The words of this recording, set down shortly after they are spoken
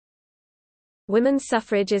women's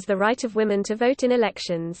suffrage is the right of women to vote in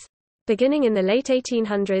elections. Beginning in the late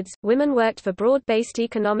 1800s, women worked for broad-based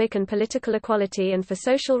economic and political equality and for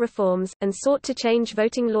social reforms, and sought to change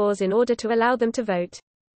voting laws in order to allow them to vote.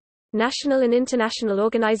 National and international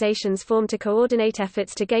organizations formed to coordinate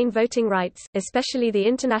efforts to gain voting rights, especially the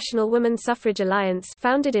International Women's Suffrage Alliance,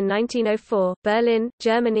 founded in 1904, Berlin,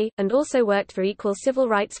 Germany, and also worked for equal civil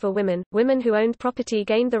rights for women. Women who owned property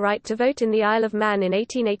gained the right to vote in the Isle of Man in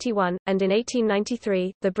 1881, and in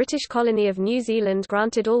 1893, the British colony of New Zealand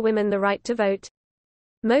granted all women the right to vote.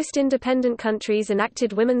 Most independent countries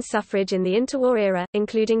enacted women's suffrage in the interwar era,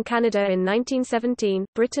 including Canada in 1917,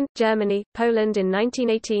 Britain, Germany, Poland in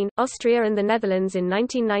 1918, Austria and the Netherlands in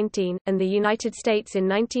 1919, and the United States in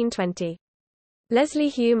 1920. Leslie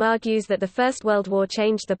Hume argues that the First World War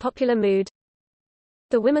changed the popular mood.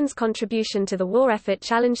 The women's contribution to the war effort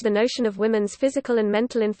challenged the notion of women's physical and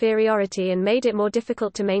mental inferiority and made it more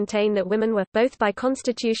difficult to maintain that women were, both by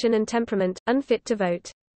constitution and temperament, unfit to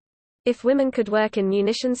vote. If women could work in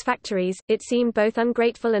munitions factories, it seemed both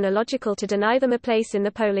ungrateful and illogical to deny them a place in the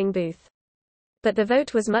polling booth. But the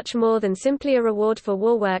vote was much more than simply a reward for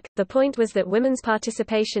war work. The point was that women's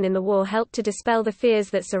participation in the war helped to dispel the fears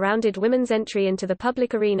that surrounded women's entry into the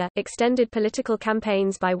public arena. Extended political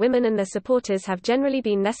campaigns by women and their supporters have generally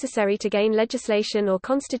been necessary to gain legislation or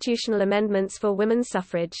constitutional amendments for women's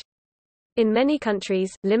suffrage. In many countries,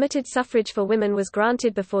 limited suffrage for women was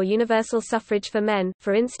granted before universal suffrage for men.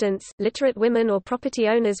 For instance, literate women or property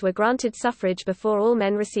owners were granted suffrage before all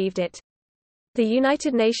men received it. The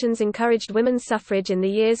United Nations encouraged women's suffrage in the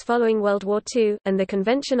years following World War II, and the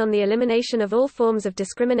Convention on the Elimination of All Forms of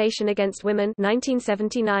Discrimination Against Women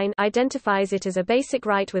 1979 identifies it as a basic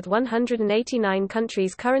right, with 189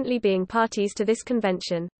 countries currently being parties to this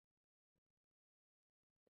convention.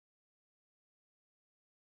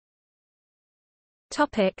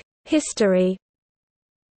 History.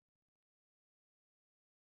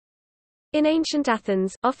 In ancient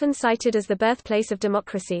Athens, often cited as the birthplace of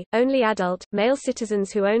democracy, only adult, male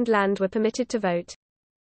citizens who owned land were permitted to vote.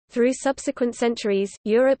 Through subsequent centuries,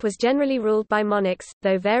 Europe was generally ruled by monarchs,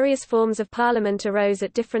 though various forms of parliament arose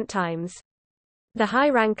at different times. The high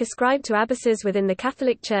rank ascribed to abbesses within the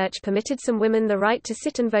Catholic Church permitted some women the right to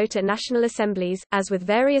sit and vote at national assemblies, as with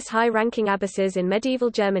various high-ranking abbesses in medieval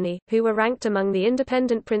Germany, who were ranked among the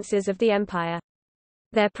independent princes of the empire.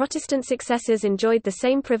 Their Protestant successors enjoyed the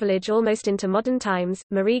same privilege almost into modern times.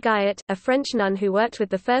 Marie Guyot, a French nun who worked with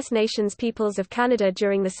the First Nations peoples of Canada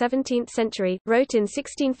during the 17th century, wrote in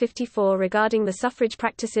 1654 regarding the suffrage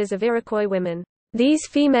practices of Iroquois women. These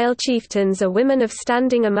female chieftains are women of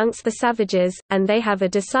standing amongst the savages, and they have a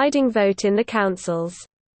deciding vote in the councils.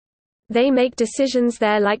 They make decisions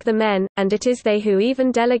there like the men, and it is they who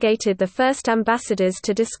even delegated the first ambassadors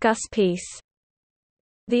to discuss peace.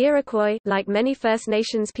 The Iroquois, like many First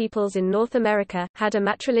Nations peoples in North America, had a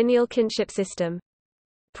matrilineal kinship system.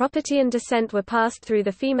 Property and descent were passed through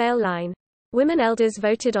the female line. Women elders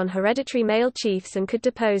voted on hereditary male chiefs and could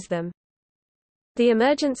depose them. The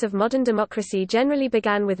emergence of modern democracy generally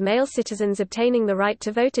began with male citizens obtaining the right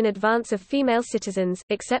to vote in advance of female citizens,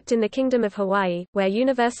 except in the Kingdom of Hawaii, where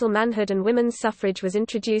universal manhood and women's suffrage was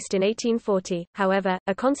introduced in 1840. However,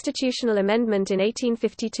 a constitutional amendment in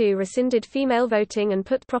 1852 rescinded female voting and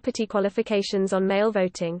put property qualifications on male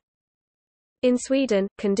voting. In Sweden,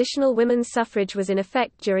 conditional women's suffrage was in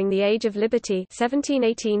effect during the Age of Liberty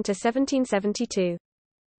 1718 to 1772.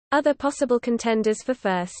 Other possible contenders for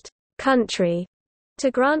first country to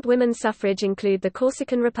grant women suffrage include the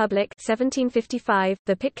Corsican Republic 1755,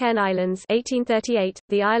 the Pitcairn Islands 1838,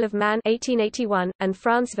 the Isle of Man 1881, and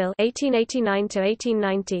Franceville 1889 to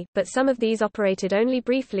 1890, but some of these operated only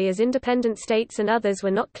briefly as independent states and others were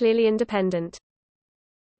not clearly independent.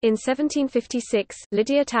 In 1756,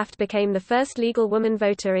 Lydia Taft became the first legal woman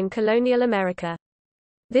voter in colonial America.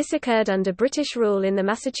 This occurred under British rule in the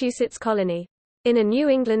Massachusetts colony. In a New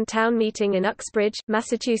England town meeting in Uxbridge,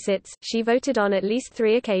 Massachusetts, she voted on at least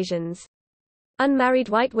 3 occasions. Unmarried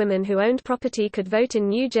white women who owned property could vote in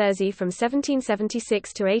New Jersey from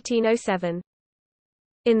 1776 to 1807.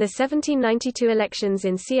 In the 1792 elections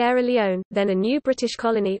in Sierra Leone, then a new British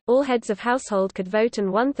colony, all heads of household could vote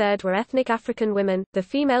and 1/3 were ethnic African women. The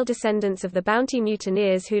female descendants of the Bounty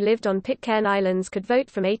mutineers who lived on Pitcairn Islands could vote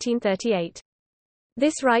from 1838.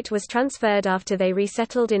 This right was transferred after they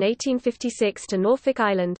resettled in 1856 to Norfolk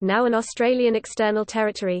Island, now an Australian external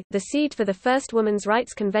territory. The seed for the first women's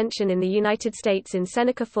rights convention in the United States in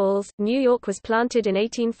Seneca Falls, New York was planted in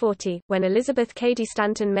 1840, when Elizabeth Cady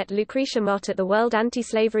Stanton met Lucretia Mott at the World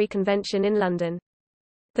Anti-Slavery Convention in London.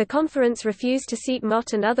 The conference refused to seat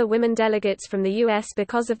Mott and other women delegates from the U.S.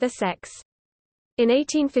 because of their sex. In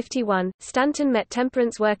 1851, Stanton met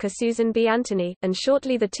temperance worker Susan B. Anthony, and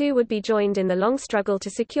shortly the two would be joined in the long struggle to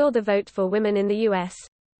secure the vote for women in the U.S.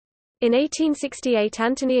 In 1868,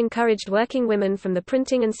 Anthony encouraged working women from the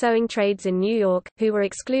printing and sewing trades in New York, who were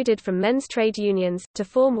excluded from men's trade unions, to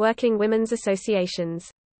form working women's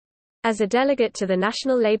associations. As a delegate to the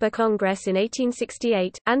National Labor Congress in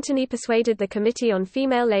 1868, Anthony persuaded the Committee on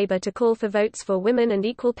Female Labor to call for votes for women and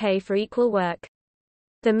equal pay for equal work.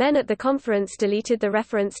 The men at the conference deleted the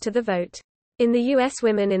reference to the vote. In the U.S.,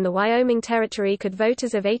 women in the Wyoming Territory could vote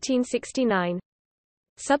as of 1869.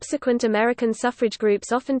 Subsequent American suffrage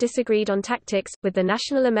groups often disagreed on tactics, with the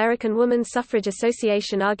National American Woman's Suffrage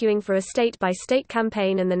Association arguing for a state-by-state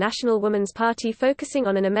campaign and the National Woman's Party focusing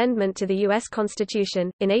on an amendment to the U.S.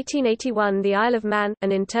 Constitution. In 1881, the Isle of Man,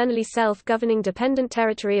 an internally self-governing dependent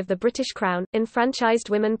territory of the British Crown,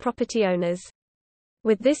 enfranchised women property owners.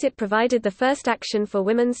 With this, it provided the first action for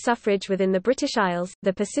women's suffrage within the British Isles.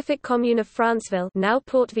 The Pacific Commune of Franceville, now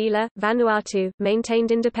Port Vila, Vanuatu,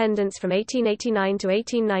 maintained independence from 1889 to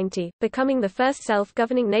 1890, becoming the first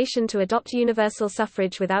self-governing nation to adopt universal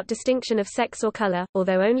suffrage without distinction of sex or color,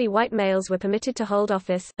 although only white males were permitted to hold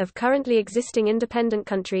office. Of currently existing independent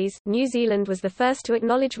countries, New Zealand was the first to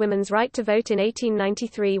acknowledge women's right to vote in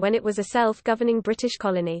 1893 when it was a self-governing British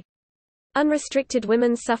colony. Unrestricted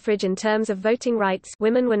women's suffrage in terms of voting rights,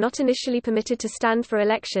 women were not initially permitted to stand for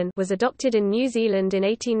election, was adopted in New Zealand in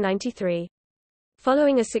 1893.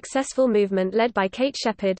 Following a successful movement led by Kate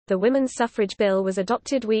Shepherd, the Women's Suffrage Bill was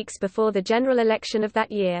adopted weeks before the general election of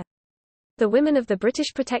that year. The women of the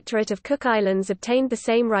British Protectorate of Cook Islands obtained the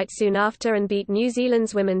same right soon after and beat New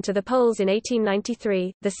Zealand's women to the polls in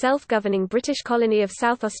 1893. The self-governing British colony of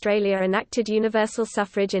South Australia enacted universal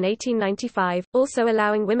suffrage in 1895, also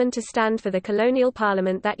allowing women to stand for the colonial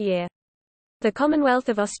parliament that year. The Commonwealth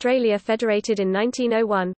of Australia federated in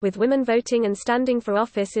 1901, with women voting and standing for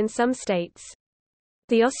office in some states.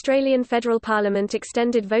 The Australian Federal Parliament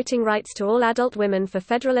extended voting rights to all adult women for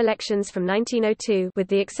federal elections from 1902, with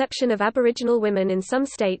the exception of Aboriginal women in some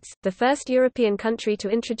states. The first European country to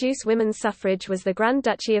introduce women's suffrage was the Grand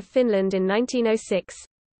Duchy of Finland in 1906.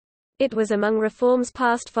 It was among reforms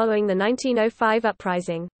passed following the 1905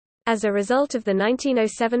 uprising. As a result of the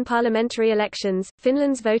 1907 parliamentary elections,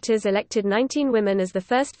 Finland's voters elected 19 women as the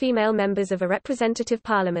first female members of a representative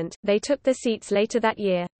parliament. They took their seats later that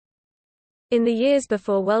year. In the years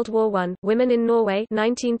before World War I, women in Norway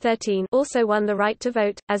 1913 also won the right to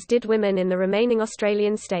vote, as did women in the remaining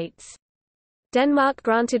Australian states. Denmark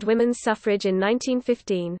granted women's suffrage in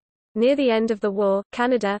 1915. Near the end of the war,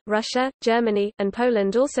 Canada, Russia, Germany, and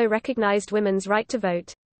Poland also recognized women's right to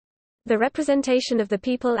vote. The Representation of the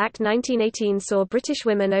People Act 1918 saw British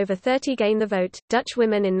women over 30 gain the vote, Dutch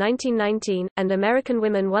women in 1919, and American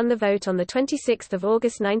women won the vote on 26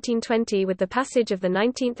 August 1920 with the passage of the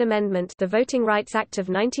 19th Amendment. The Voting Rights Act of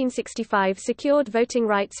 1965 secured voting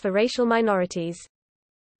rights for racial minorities.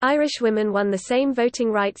 Irish women won the same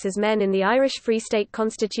voting rights as men in the Irish Free State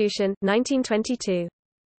Constitution, 1922.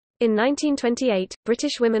 In 1928,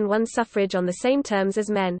 British women won suffrage on the same terms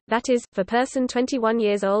as men, that is, for person 21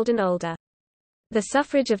 years old and older. The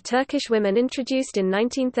suffrage of Turkish women introduced in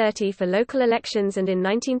 1930 for local elections and in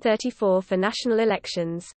 1934 for national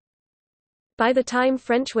elections. By the time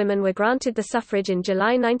French women were granted the suffrage in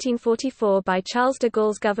July 1944 by Charles de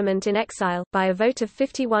Gaulle's government in exile, by a vote of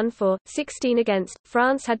 51 for, 16 against,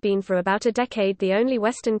 France had been for about a decade the only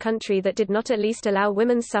Western country that did not at least allow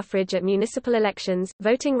women's suffrage at municipal elections.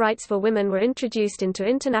 Voting rights for women were introduced into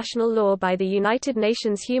international law by the United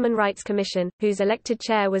Nations Human Rights Commission, whose elected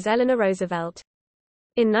chair was Eleanor Roosevelt.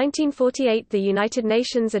 In 1948, the United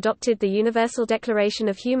Nations adopted the Universal Declaration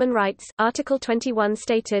of Human Rights. Article 21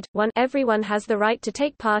 stated, 1. Everyone has the right to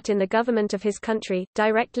take part in the government of his country,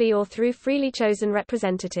 directly or through freely chosen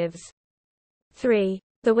representatives. 3.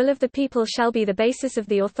 The will of the people shall be the basis of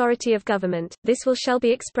the authority of government. This will shall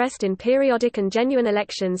be expressed in periodic and genuine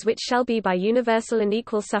elections which shall be by universal and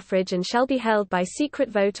equal suffrage and shall be held by secret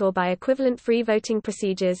vote or by equivalent free voting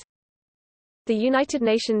procedures. The United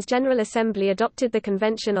Nations General Assembly adopted the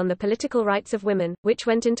Convention on the Political Rights of Women, which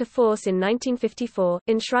went into force in 1954,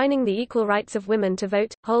 enshrining the equal rights of women to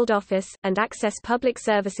vote, hold office, and access public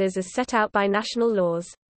services as set out by national laws.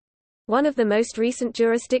 One of the most recent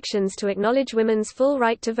jurisdictions to acknowledge women's full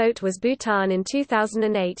right to vote was Bhutan in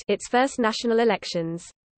 2008, its first national elections.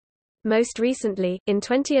 Most recently, in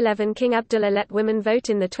 2011, King Abdullah let women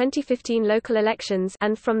vote in the 2015 local elections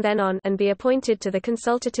and from then on and be appointed to the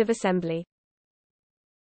Consultative Assembly.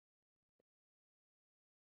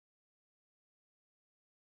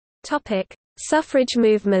 Topic: Suffrage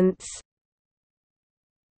movements.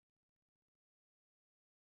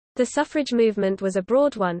 The suffrage movement was a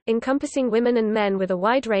broad one, encompassing women and men with a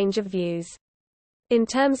wide range of views. In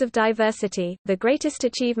terms of diversity, the greatest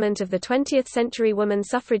achievement of the 20th-century woman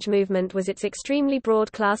suffrage movement was its extremely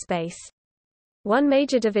broad class base. One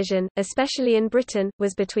major division, especially in Britain,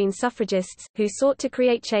 was between suffragists, who sought to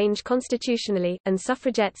create change constitutionally, and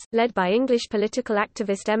suffragettes, led by English political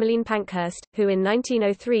activist Emmeline Pankhurst, who in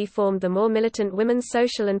 1903 formed the more militant Women's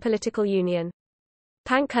Social and Political Union.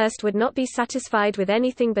 Pankhurst would not be satisfied with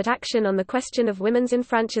anything but action on the question of women's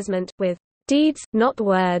enfranchisement, with deeds, not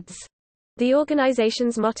words. The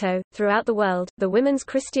organization's motto, throughout the world, the Women's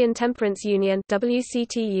Christian Temperance Union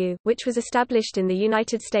 (WCTU), which was established in the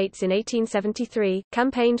United States in 1873,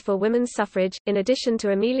 campaigned for women's suffrage, in addition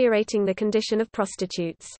to ameliorating the condition of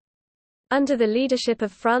prostitutes. Under the leadership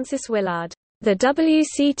of Frances Willard, the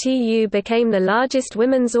WCTU became the largest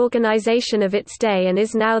women's organization of its day and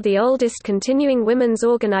is now the oldest continuing women's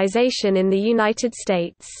organization in the United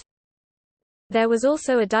States. There was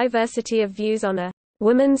also a diversity of views on a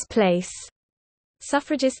woman's place.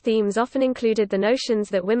 Suffragist themes often included the notions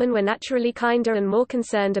that women were naturally kinder and more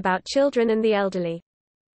concerned about children and the elderly.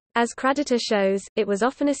 As Creditor shows, it was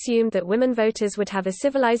often assumed that women voters would have a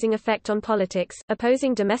civilizing effect on politics,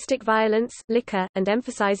 opposing domestic violence, liquor, and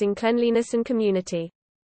emphasizing cleanliness and community.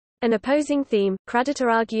 An opposing theme, Creditor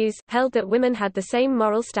argues, held that women had the same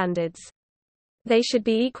moral standards. They should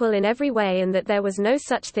be equal in every way and that there was no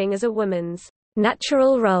such thing as a woman's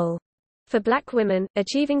natural role. For black women,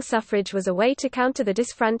 achieving suffrage was a way to counter the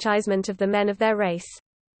disfranchisement of the men of their race.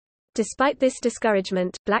 Despite this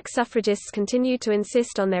discouragement, black suffragists continued to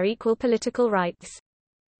insist on their equal political rights.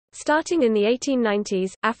 Starting in the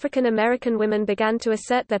 1890s, African American women began to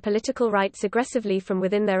assert their political rights aggressively from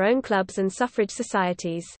within their own clubs and suffrage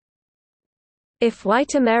societies. If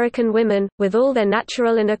white American women, with all their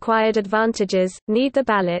natural and acquired advantages, need the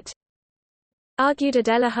ballot, argued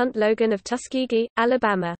Adela Hunt Logan of Tuskegee,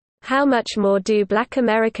 Alabama, how much more do black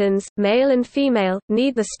Americans, male and female,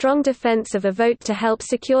 need the strong defense of a vote to help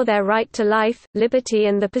secure their right to life, liberty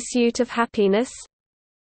and the pursuit of happiness?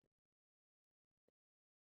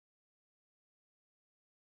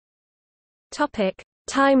 Topic: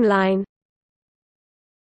 Timeline.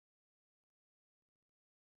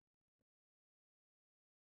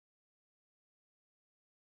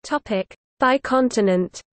 Topic: By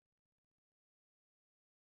continent.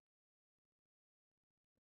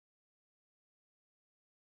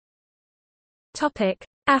 Topic: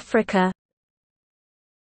 Africa.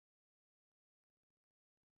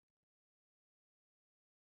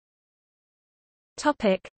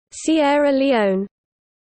 Topic: Sierra Leone.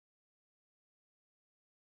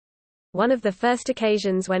 One of the first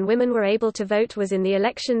occasions when women were able to vote was in the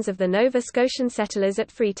elections of the Nova Scotian settlers at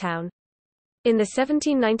Freetown. In the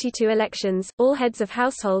 1792 elections, all heads of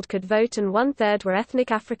household could vote and one-third were ethnic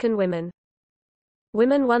African women.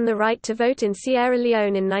 Women won the right to vote in Sierra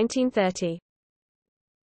Leone in 1930.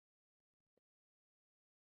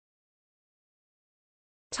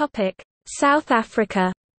 South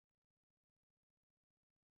Africa.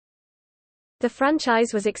 The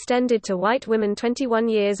franchise was extended to white women 21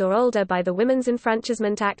 years or older by the Women's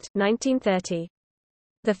Enfranchisement Act, 1930.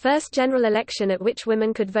 The first general election at which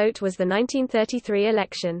women could vote was the 1933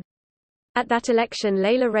 election. At that election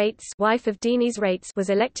Leila Rates, wife of Denis Rates, was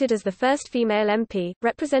elected as the first female MP,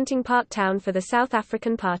 representing Parktown for the South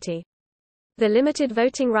African Party. The limited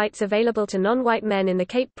voting rights available to non-white men in the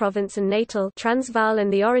Cape Province and Natal, Transvaal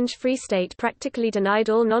and the Orange Free State practically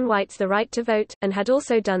denied all non-whites the right to vote, and had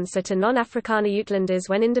also done so to non-Afrikaner Uitlanders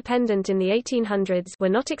when independent in the 1800s, were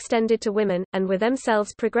not extended to women, and were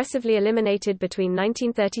themselves progressively eliminated between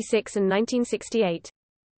 1936 and 1968.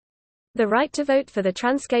 The right to vote for the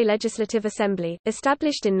Transkei Legislative Assembly,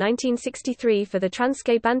 established in 1963 for the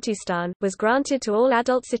Transkei Bantustan, was granted to all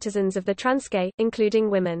adult citizens of the Transkei,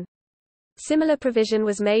 including women. Similar provision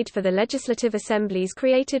was made for the legislative assemblies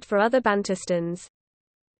created for other Bantustans.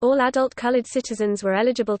 All adult colored citizens were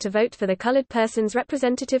eligible to vote for the Colored Persons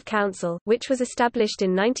Representative Council, which was established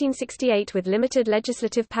in 1968 with limited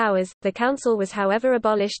legislative powers. The council was however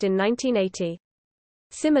abolished in 1980.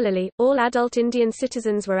 Similarly, all adult Indian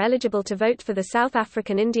citizens were eligible to vote for the South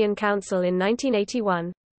African Indian Council in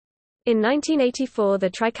 1981. In 1984 the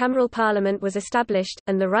tricameral parliament was established,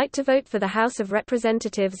 and the right to vote for the House of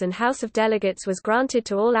Representatives and House of Delegates was granted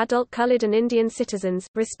to all adult colored and Indian citizens,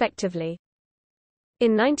 respectively.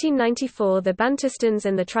 In 1994 the Bantustans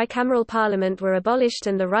and the tricameral parliament were abolished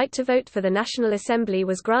and the right to vote for the National Assembly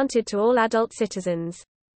was granted to all adult citizens.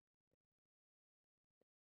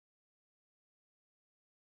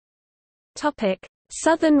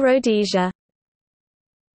 Southern Rhodesia.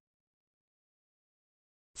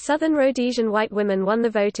 Southern Rhodesian white women won the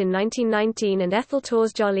vote in 1919 and Ethel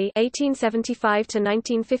Tawes Jolly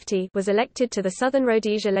 (1875–1950) was elected to the Southern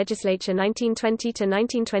Rhodesia legislature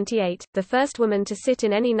 1920–1928, the first woman to sit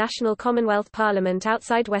in any national Commonwealth Parliament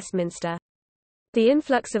outside Westminster. The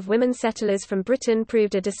influx of women settlers from Britain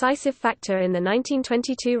proved a decisive factor in the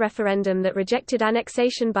 1922 referendum that rejected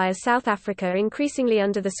annexation by South Africa, increasingly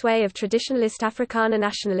under the sway of traditionalist Afrikaner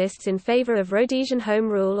nationalists in favour of Rhodesian Home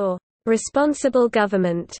Rule or responsible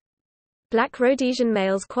government. Black Rhodesian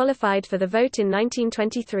males qualified for the vote in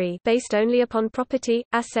 1923 based only upon property,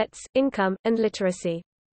 assets, income, and literacy.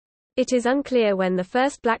 It is unclear when the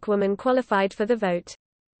first black woman qualified for the vote.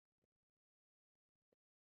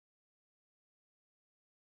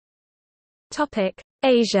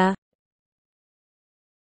 Asia.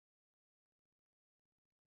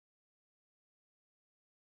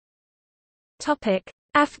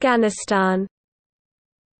 Afghanistan.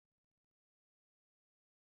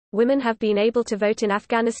 Women have been able to vote in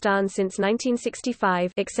Afghanistan since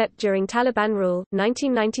 1965 except during Taliban rule,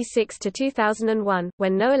 1996 to 2001,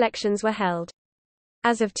 when no elections were held.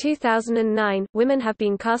 As of 2009, women have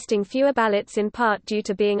been casting fewer ballots in part due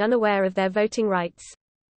to being unaware of their voting rights.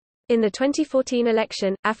 In the 2014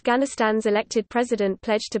 election, Afghanistan's elected president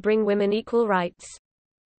pledged to bring women equal rights.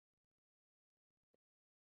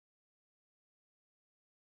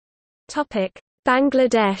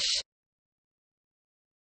 Bangladesh.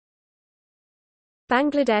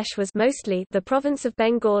 Bangladesh was mostly the province of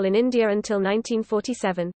Bengal in India until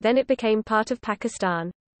 1947, then it became part of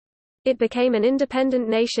Pakistan. It became an independent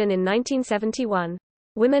nation in 1971.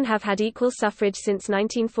 Women have had equal suffrage since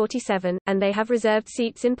 1947, and they have reserved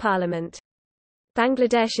seats in parliament.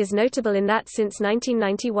 Bangladesh is notable in that since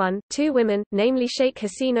 1991, two women, namely Sheikh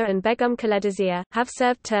Hasina and Begum Khaleda Zia, have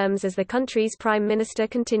served terms as the country's prime minister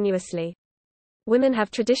continuously. Women have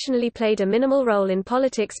traditionally played a minimal role in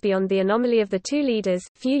politics beyond the anomaly of the two leaders,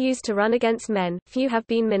 few used to run against men, few have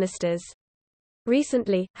been ministers.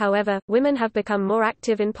 Recently, however, women have become more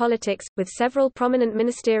active in politics, with several prominent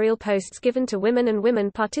ministerial posts given to women and women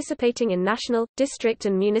participating in national, district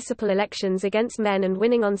and municipal elections against men and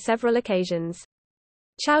winning on several occasions.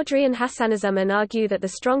 Chowdhury and Hassanuzzaman argue that the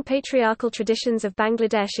strong patriarchal traditions of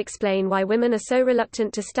Bangladesh explain why women are so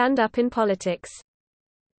reluctant to stand up in politics.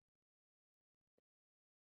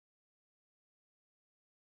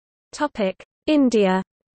 India.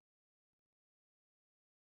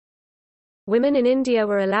 Women in India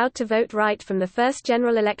were allowed to vote right from the first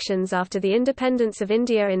general elections after the independence of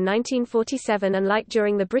India in 1947, unlike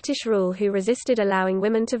during the British rule, who resisted allowing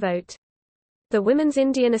women to vote. The Women's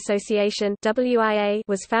Indian Association (WIA)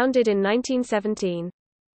 was founded in 1917.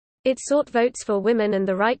 It sought votes for women and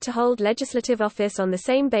the right to hold legislative office on the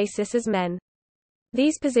same basis as men.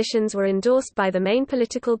 These positions were endorsed by the main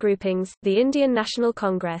political groupings, the Indian National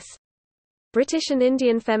Congress. British and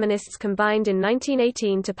Indian feminists combined in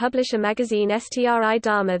 1918 to publish a magazine Stri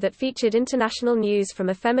Dharma that featured international news from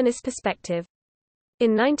a feminist perspective.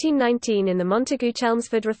 In 1919, in the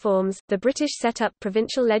Montagu-Chelmsford reforms, the British set up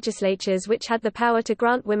provincial legislatures which had the power to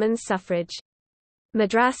grant women's suffrage.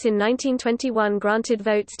 Madras in 1921 granted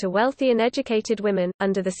votes to wealthy and educated women,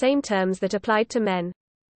 under the same terms that applied to men.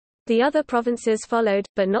 The other provinces followed,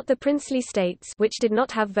 but not the princely states, which did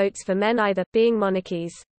not have votes for men either, being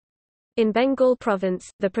monarchies. In Bengal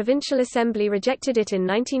province, the provincial assembly rejected it in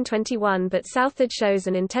 1921, but Southard shows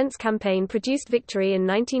an intense campaign produced victory in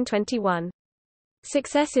 1921.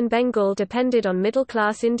 Success in Bengal depended on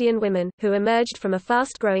middle-class Indian women, who emerged from a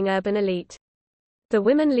fast-growing urban elite. The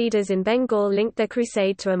women leaders in Bengal linked their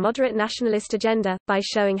crusade to a moderate nationalist agenda, by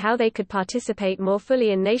showing how they could participate more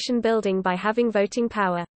fully in nation-building by having voting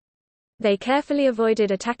power. They carefully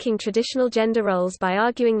avoided attacking traditional gender roles by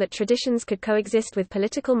arguing that traditions could coexist with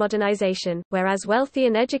political modernization, whereas wealthy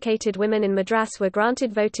and educated women in Madras were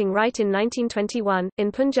granted voting right in 1921.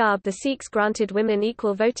 In Punjab, the Sikhs granted women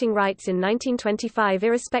equal voting rights in 1925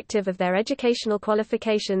 irrespective of their educational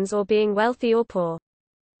qualifications or being wealthy or poor.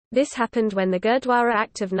 This happened when the Gurdwara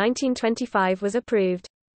Act of 1925 was approved.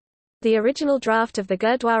 The original draft of the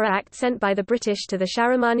Gurdwara Act sent by the British to the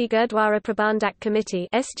Shiromani Gurdwara Prabandhak Committee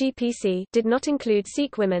 (SGPC) did not include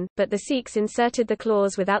Sikh women, but the Sikhs inserted the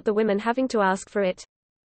clause without the women having to ask for it.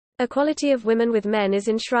 Equality of women with men is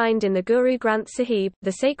enshrined in the Guru Granth Sahib,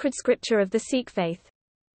 the sacred scripture of the Sikh faith.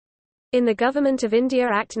 In the Government of India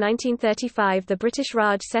Act 1935, the British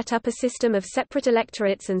Raj set up a system of separate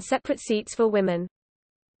electorates and separate seats for women.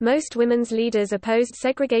 Most women's leaders opposed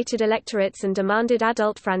segregated electorates and demanded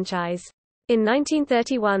adult franchise. In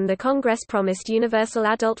 1931, the Congress promised universal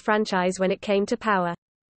adult franchise when it came to power.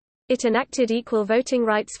 It enacted equal voting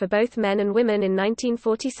rights for both men and women in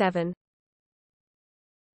 1947.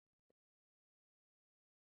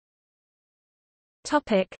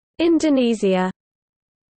 Indonesia.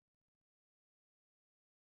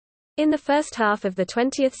 In the first half of the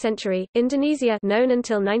 20th century, Indonesia, known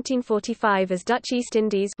until 1945 as Dutch East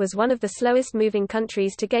Indies, was one of the slowest-moving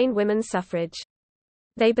countries to gain women's suffrage.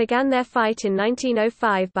 They began their fight in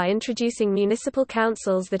 1905 by introducing municipal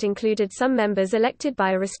councils that included some members elected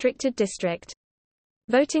by a restricted district.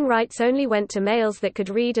 Voting rights only went to males that could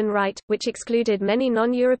read and write, which excluded many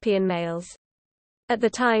non-European males. At the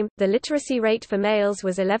time, the literacy rate for males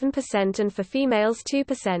was 11% and for females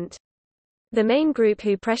 2%. The main group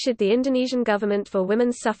who pressured the Indonesian government for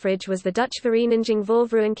women's suffrage was the Dutch Vereniging voor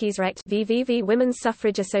Vrouwenkiesrecht (VVV Women's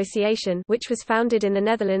Suffrage Association), which was founded in the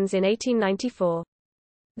Netherlands in 1894.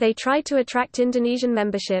 They tried to attract Indonesian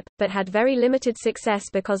membership, but had very limited success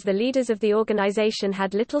because the leaders of the organization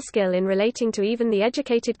had little skill in relating to even the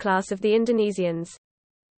educated class of the Indonesians.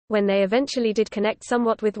 When they eventually did connect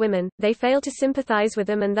somewhat with women, they failed to sympathize with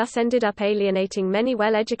them and thus ended up alienating many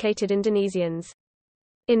well-educated Indonesians.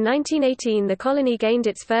 In 1918 the colony gained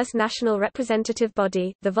its first national representative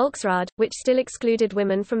body, the Volksraad, which still excluded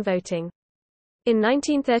women from voting. In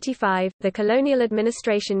 1935, the colonial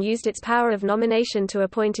administration used its power of nomination to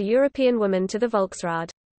appoint a European woman to the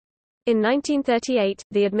Volksraad. In 1938,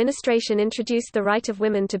 the administration introduced the right of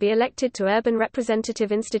women to be elected to urban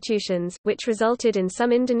representative institutions, which resulted in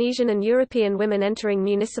some Indonesian and European women entering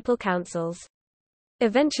municipal councils.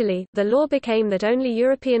 Eventually, the law became that only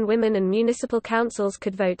European women and municipal councils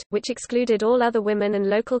could vote, which excluded all other women and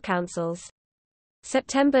local councils.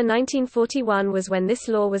 September 1941 was when this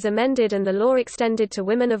law was amended and the law extended to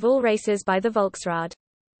women of all races by the Volksraad.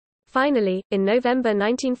 Finally, in November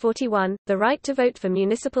 1941, the right to vote for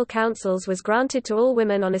municipal councils was granted to all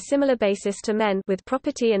women on a similar basis to men, with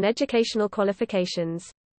property and educational qualifications.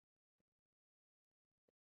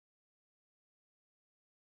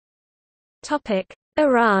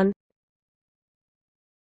 Iran.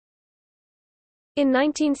 In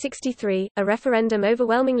 1963, a referendum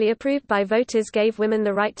overwhelmingly approved by voters gave women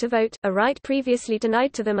the right to vote, a right previously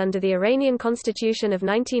denied to them under the Iranian Constitution of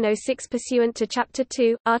 1906 pursuant to Chapter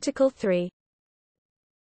 2, Article 3.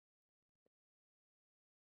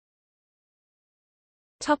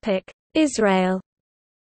 Israel.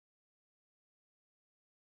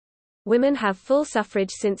 Women have full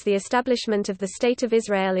suffrage since the establishment of the State of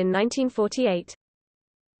Israel in 1948.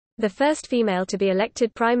 The first female to be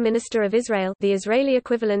elected Prime Minister of Israel, the Israeli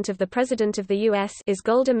equivalent of the President of the U.S., is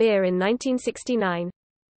Golda Meir in 1969.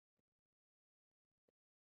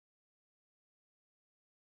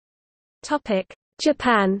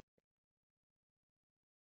 Japan.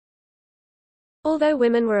 Although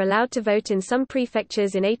women were allowed to vote in some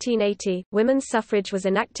prefectures in 1880, women's suffrage was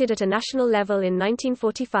enacted at a national level in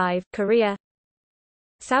 1945. Korea.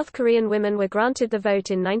 South Korean women were granted the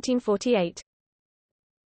vote in 1948.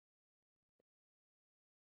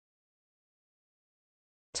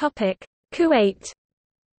 Kuwait.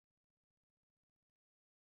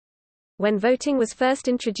 When voting was first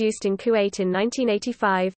introduced in Kuwait in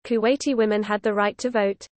 1985, Kuwaiti women had the right to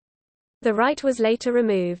vote. The right was later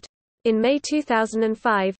removed. In May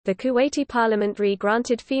 2005, the Kuwaiti parliament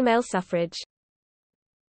re-granted female suffrage.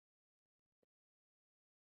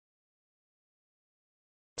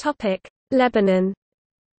 Lebanon.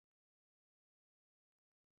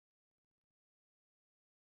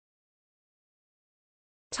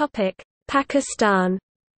 Pakistan.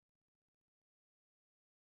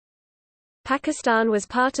 Pakistan was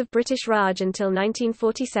part of British Raj until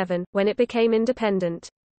 1947, when it became independent.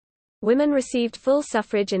 Women received full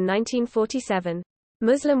suffrage in 1947.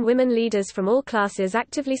 Muslim women leaders from all classes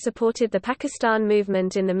actively supported the Pakistan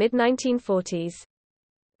movement in the mid-1940s.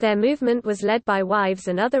 Their movement was led by wives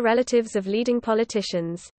and other relatives of leading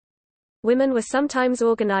politicians. Women were sometimes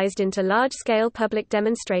organized into large-scale public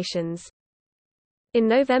demonstrations. In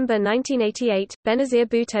November 1988, Benazir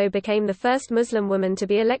Bhutto became the first Muslim woman to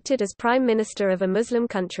be elected as Prime Minister of a Muslim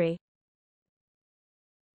country.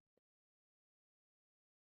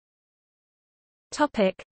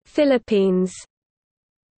 Philippines.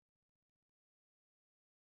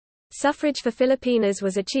 Suffrage for Filipinas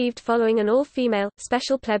was achieved following an all-female,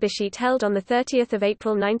 special plebiscite held on 30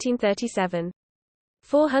 April 1937.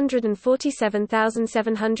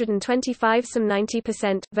 447,725, some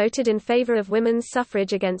 90%, voted in favor of women's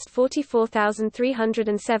suffrage against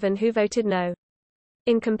 44,307 who voted no.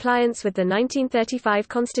 In compliance with the 1935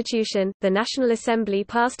 Constitution, the National Assembly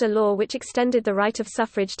passed a law which extended the right of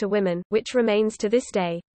suffrage to women, which remains to this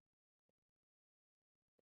day.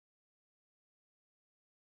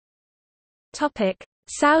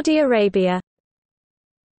 Saudi Arabia.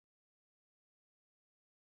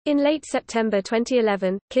 In late September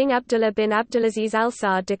 2011, King Abdullah bin Abdulaziz Al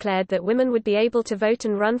Saud declared that women would be able to vote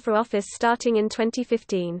and run for office starting in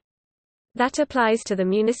 2015. That applies to the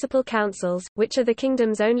municipal councils, which are the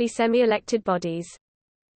kingdom's only semi-elected bodies.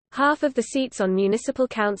 Half of the seats on municipal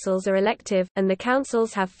councils are elective, and the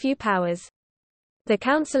councils have few powers. The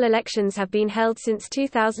council elections have been held since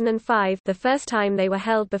 2005, the first time they were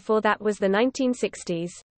held before that was the 1960s.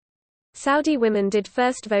 Saudi women did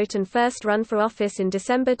first vote and first run for office in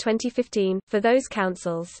December 2015, for those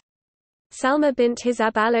councils. Salma bint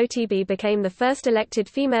Hizab al-Otb became the first elected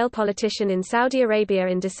female politician in Saudi Arabia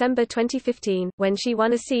in December 2015, when she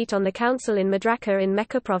won a seat on the council in Madraka in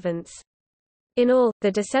Mecca province. In all, the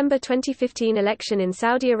December 2015 election in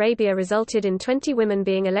Saudi Arabia resulted in 20 women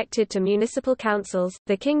being elected to municipal councils.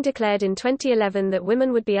 The king declared in 2011 that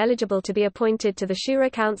women would be eligible to be appointed to the Shura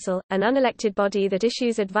Council, an unelected body that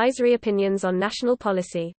issues advisory opinions on national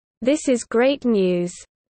policy. "This is great news,"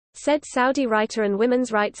 said Saudi writer and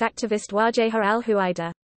women's rights activist Wajeha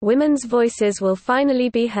al-Huwaida. "Women's voices will finally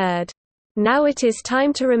be heard. Now it is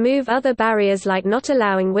time to remove other barriers like not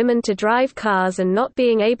allowing women to drive cars and not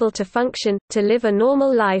being able to function, to live a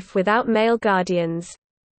normal life without male guardians."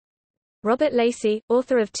 Robert Lacey,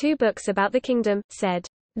 author of 2 books about the kingdom, said,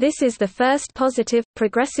 "This is the first positive,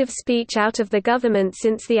 progressive speech out of the government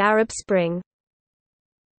since the Arab Spring.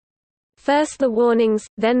 First the warnings,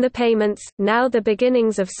 then the payments, now the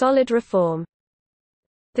beginnings of solid reform."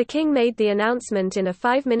 The king made the announcement in a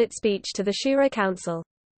 5-minute speech to the Shura Council.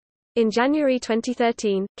 In January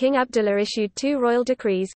 2013, King Abdullah issued 2 royal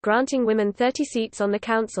decrees, granting women 30 seats on the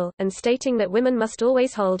council, and stating that women must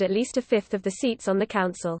always hold at least a fifth of the seats on the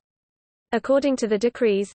council. According to the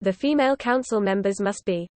decrees, the female council members must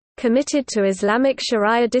be committed to Islamic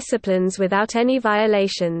Sharia disciplines without any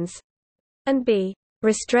violations, and be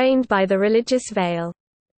restrained by the religious veil.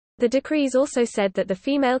 The decrees also said that the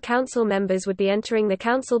female council members would be entering the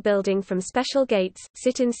council building from special gates,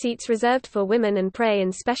 sit in seats reserved for women and pray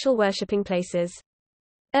in special worshipping places.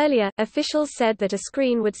 Earlier, officials said that a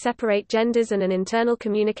screen would separate genders and an internal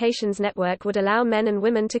communications network would allow men and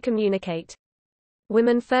women to communicate.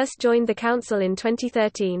 Women first joined the council in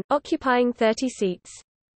 2013, occupying 30 seats.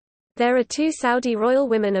 There are 2 Saudi royal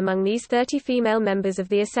women among these 30 female members of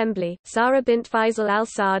the assembly, Sarah bint Faisal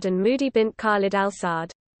al-Saud and Moody bint Khalid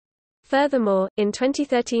al-Saud. Furthermore, in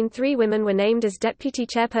 2013 3 women were named as deputy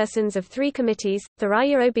chairpersons of 3 committees.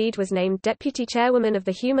 Thuraya Obeid was named deputy chairwoman of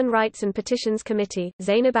the Human Rights and Petitions Committee,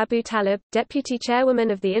 Zainab Abu Talib, deputy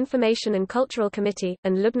chairwoman of the Information and Cultural Committee,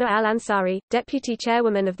 and Lubna al-Ansari, deputy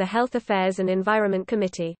chairwoman of the Health Affairs and Environment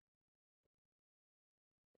Committee.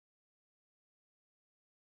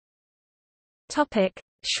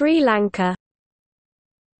 Sri Lanka.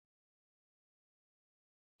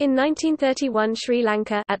 In 1931 Sri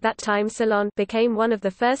Lanka, at that time Ceylon, became one of the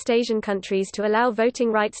first Asian countries to allow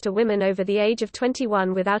voting rights to women over the age of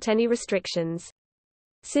 21 without any restrictions.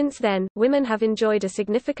 Since then, women have enjoyed a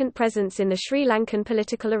significant presence in the Sri Lankan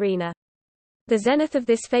political arena. The zenith of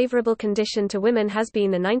this favourable condition to women has been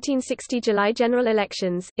the 1960 July general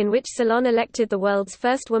elections, in which Ceylon elected the world's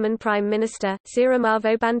first woman Prime Minister,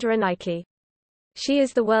 Sirimavo Bandaranaike. She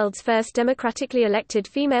is the world's first democratically elected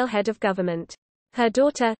female head of government. Her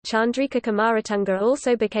daughter, Chandrika Kumaratunga,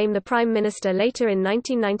 also became the Prime Minister later in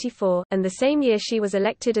 1994, and the same year she was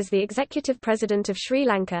elected as the Executive President of Sri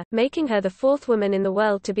Lanka, making her the 4th woman in the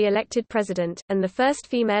world to be elected President, and the first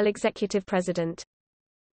female Executive President.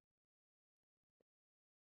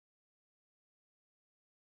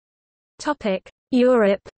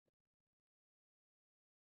 Europe.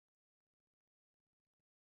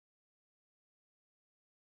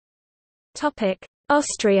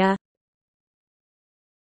 Austria.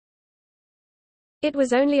 It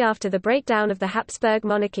was only after the breakdown of the Habsburg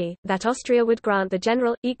monarchy, that Austria would grant the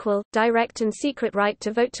general, equal, direct and secret right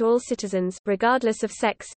to vote to all citizens, regardless of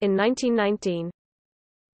sex, in 1919.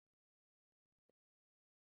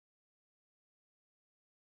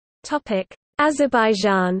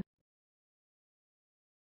 Azerbaijan.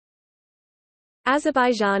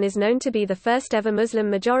 Azerbaijan is known to be the first ever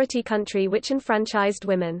Muslim-majority country which enfranchised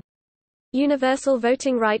women. Universal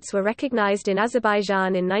voting rights were recognized in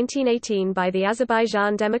Azerbaijan in 1918 by the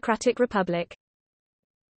Azerbaijan Democratic Republic.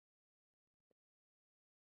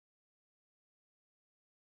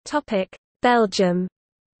 Belgium.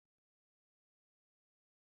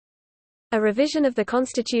 A revision of the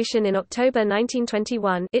constitution in October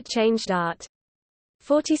 1921, it changed Art.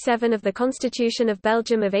 47 of the Constitution of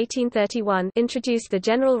Belgium of 1831 introduced the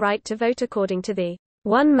general right to vote according to the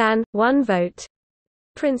one man, one vote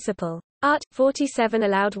principle. Art. 47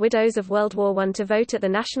 allowed widows of World War I to vote at the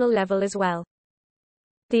national level as well.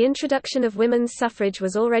 The introduction of women's suffrage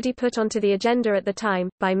was already put onto the agenda at the time,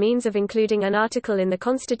 by means of including an article in the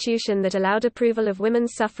constitution that allowed approval of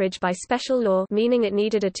women's suffrage by special law, meaning it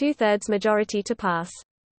needed a two-thirds majority to pass.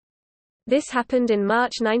 This happened in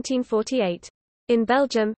March 1948. In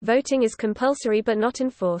Belgium, voting is compulsory but not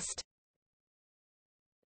enforced.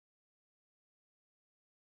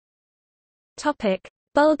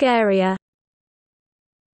 Bulgaria.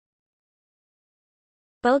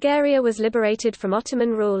 Bulgaria was liberated from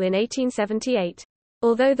Ottoman rule in 1878.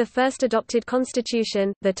 Although the first adopted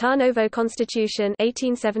constitution, the Tarnovo Constitution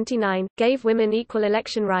 1879, gave women equal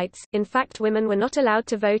election rights, in fact women were not allowed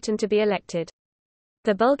to vote and to be elected.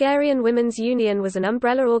 The Bulgarian Women's Union was an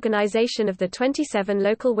umbrella organization of the 27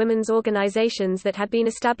 local women's organizations that had been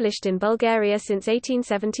established in Bulgaria since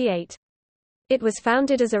 1878. It was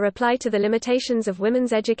founded as a reply to the limitations of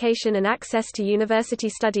women's education and access to university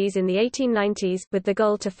studies in the 1890s, with the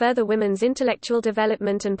goal to further women's intellectual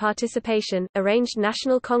development and participation, arranged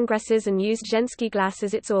national congresses and used Ženski glas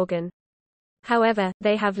as its organ. However,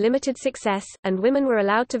 they have limited success, and women were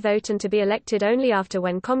allowed to vote and to be elected only after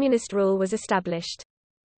when communist rule was established.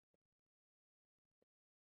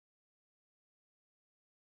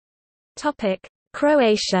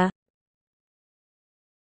 Croatia.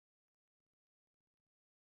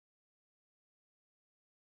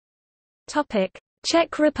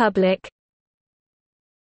 Czech Republic.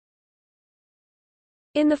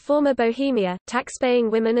 In the former Bohemia, tax-paying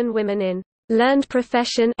women and women in learned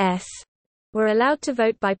profession were allowed to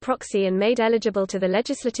vote by proxy and made eligible to the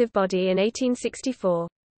legislative body in 1864.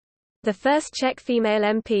 The first Czech female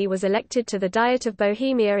MP was elected to the Diet of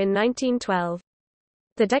Bohemia in 1912.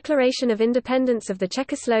 The Declaration of Independence of the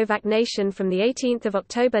Czechoslovak nation from 18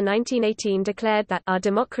 October 1918 declared that our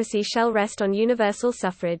democracy shall rest on universal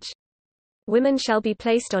suffrage. Women shall be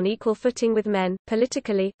placed on equal footing with men,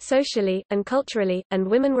 politically, socially, and culturally, and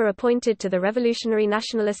women were appointed to the Revolutionary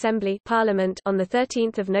National Assembly Parliament on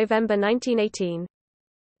 13 November 1918.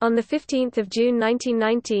 On 15 June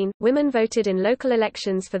 1919, women voted in local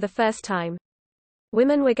elections for the first time.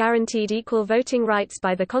 Women were guaranteed equal voting rights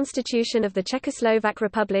by the Constitution of the Czechoslovak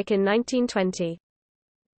Republic in 1920.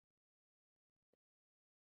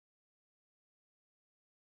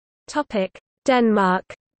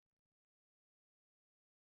 Denmark.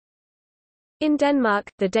 In Denmark,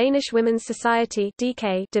 the Danish Women's Society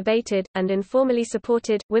 (DK) debated, and informally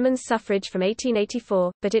supported, women's suffrage from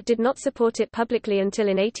 1884, but it did not support it publicly until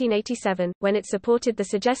in 1887, when it supported the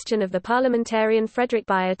suggestion of the parliamentarian Frederick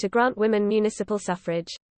Beyer to grant women municipal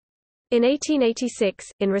suffrage. In 1886,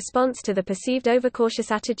 in response to the perceived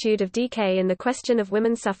overcautious attitude of DK in the question of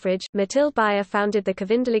women's suffrage, Mathilde Beyer founded the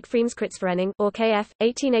Kvindelig Fremskridtsforening, or KF,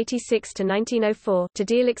 1886–1904, to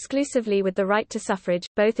deal exclusively with the right to suffrage,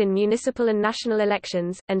 both in municipal and national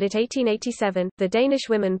elections, and in 1887, the Danish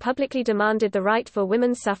women publicly demanded the right for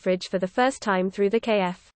women's suffrage for the first time through the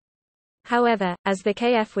KF. However, as the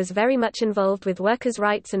KF was very much involved with workers'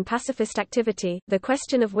 rights and pacifist activity, the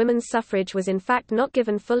question of women's suffrage was in fact not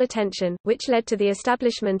given full attention, which led to the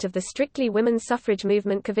establishment of the strictly women's suffrage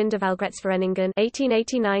movement Kvindevalgretsforeningen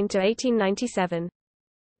 1889–1897.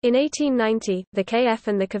 In 1890, the KF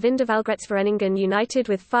and the Kvindevalgretsforeningen united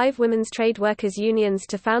with 5 women's trade workers' unions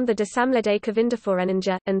to found the De Samlede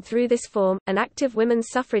Kvindeforeninger, and through this form, an active women's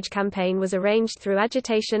suffrage campaign was arranged through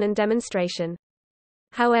agitation and demonstration.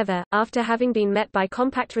 However, after having been met by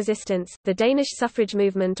compact resistance, the Danish suffrage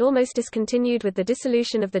movement almost discontinued with the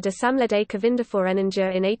dissolution of the De Samlede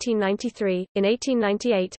Kvindeforeninger in 1893. In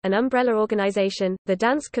 1898, an umbrella organization, the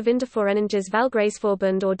Dansk Kvindeforeningers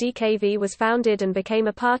Valgræsforbund or DKV, was founded and became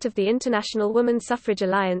a part of the International Woman Suffrage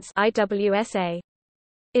Alliance (IWSA).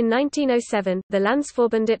 In 1907, the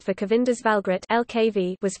Landsforbundet for Kvindersvalgret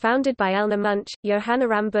 (LKV) was founded by Elna Munch, Johanna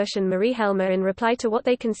Rambusch and Marie Helmer in reply to what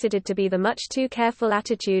they considered to be the much too careful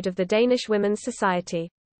attitude of the Danish Women's Society.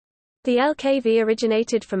 The LKV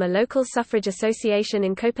originated from a local suffrage association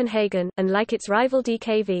in Copenhagen, and like its rival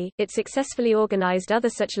DKV, it successfully organized other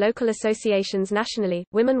such local associations nationally.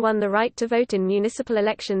 Women won the right to vote in municipal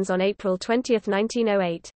elections on April 20,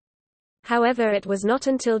 1908. However, it was not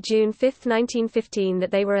until June 5, 1915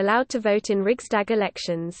 that they were allowed to vote in Riksdag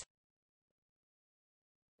elections.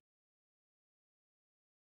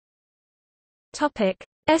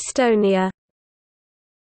 Estonia.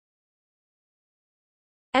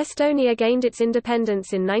 Estonia gained its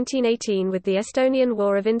independence in 1918 with the Estonian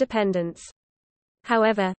War of Independence.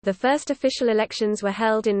 However, the first official elections were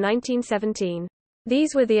held in 1917.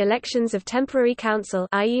 These were the elections of Temporary Council,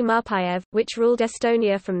 i.e. Marpaev, which ruled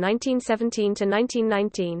Estonia from 1917 to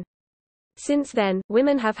 1919. Since then,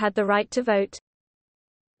 women have had the right to vote.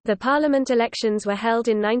 The parliament elections were held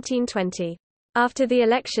in 1920. After the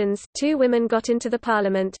elections, 2 women got into the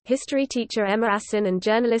parliament, history teacher Emma Asson and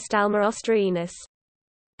journalist Alma Ostraenis.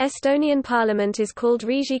 Estonian parliament is called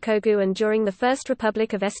Riigikogu, and during the First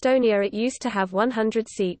Republic of Estonia it used to have 100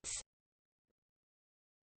 seats.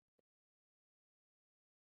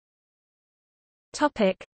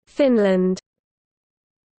 Finland.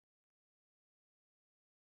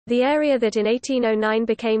 The area that in 1809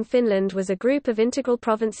 became Finland was a group of integral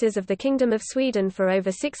provinces of the Kingdom of Sweden for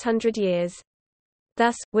over 600 years.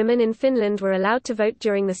 Thus, women in Finland were allowed to vote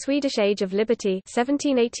during the Swedish Age of Liberty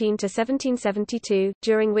 1718 to 1772,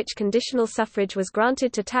 during which conditional suffrage was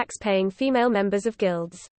granted to tax-paying female members of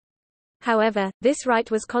guilds. However, this right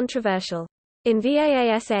was controversial. In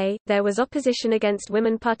Vaasa, there was opposition against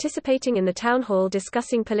women participating in the town hall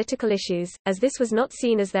discussing political issues, as this was not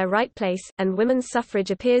seen as their right place, and women's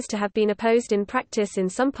suffrage appears to have been opposed in practice in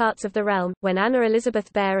some parts of the realm. When Anna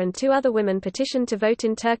Elizabeth Bear and 2 other women petitioned to vote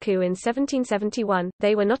in Turku in 1771,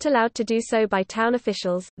 they were not allowed to do so by town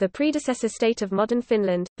officials. The predecessor state of modern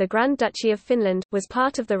Finland, the Grand Duchy of Finland, was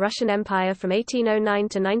part of the Russian Empire from 1809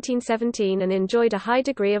 to 1917 and enjoyed a high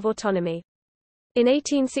degree of autonomy. In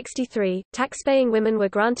 1863, tax-paying women were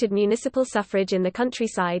granted municipal suffrage in the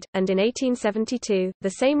countryside, and in 1872, the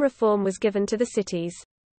same reform was given to the cities.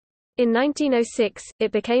 In 1906,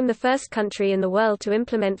 it became the first country in the world to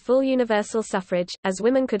implement full universal suffrage, as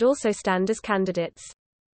women could also stand as candidates.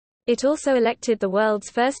 It also elected the world's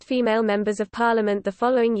first female members of parliament the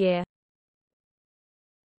following year.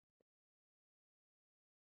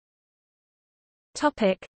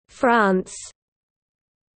 France.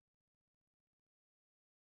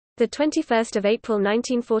 The 21st of April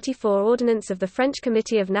 1944 Ordinance of the French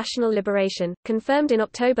Committee of National Liberation, confirmed in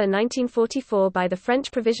October 1944 by the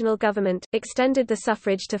French Provisional Government, extended the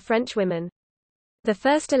suffrage to French women. The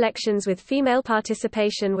first elections with female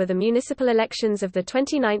participation were the municipal elections of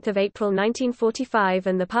 29 April 1945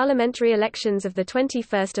 and the parliamentary elections of 21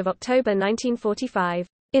 October 1945.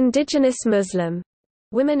 Indigenous Muslim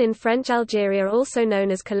women in French Algeria, also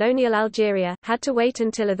known as colonial Algeria, had to wait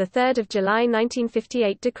until a 3 July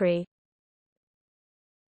 1958 decree.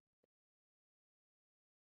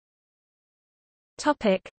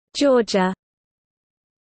 Georgia.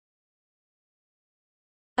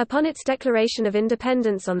 Upon its declaration of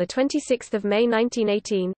independence on 26 May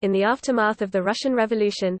 1918, in the aftermath of the Russian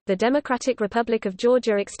Revolution, the Democratic Republic of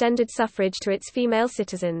Georgia extended suffrage to its female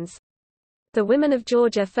citizens. The women of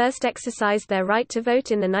Georgia first exercised their right to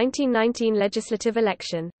vote in the 1919 legislative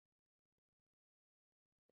election.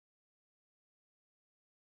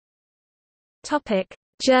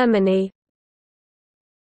 Germany.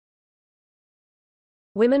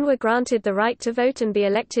 Women were granted the right to vote and be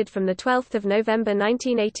elected from 12 November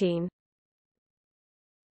 1918.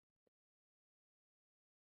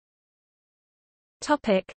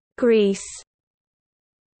 Greece.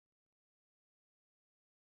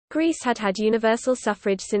 Greece had had universal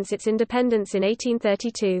suffrage since its independence in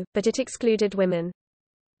 1832, but it excluded women.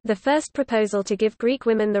 The first proposal to give Greek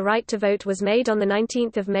women the right to vote was made on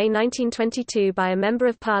 19 May 1922 by a Member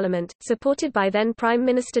of Parliament, supported by then Prime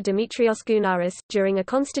Minister Dimitrios Gounaris, during a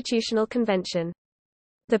constitutional convention.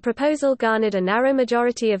 The proposal garnered a narrow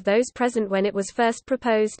majority of those present when it was first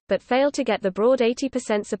proposed, but failed to get the broad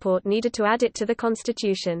 80% support needed to add it to the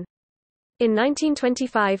constitution. In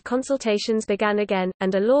 1925 consultations began again,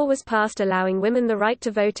 and a law was passed allowing women the right to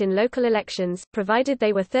vote in local elections, provided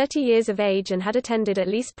they were 30 years of age and had attended at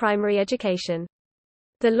least primary education.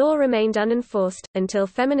 The law remained unenforced, until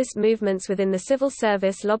feminist movements within the civil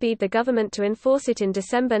service lobbied the government to enforce it in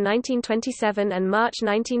December 1927 and March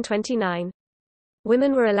 1929.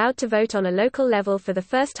 Women were allowed to vote on a local level for the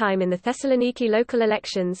first time in the Thessaloniki local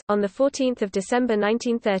elections, on 14 December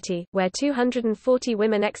 1930, where 240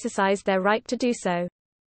 women exercised their right to do so.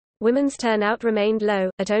 Women's turnout remained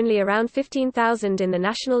low, at only around 15,000 in the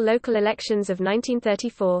national local elections of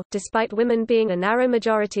 1934, despite women being a narrow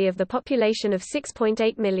majority of the population of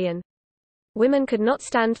 6.8 million. Women could not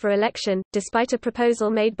stand for election, despite a proposal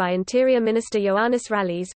made by Interior Minister Ioannis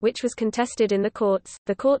Rallis, which was contested in the courts.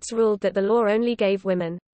 The courts ruled that the law only gave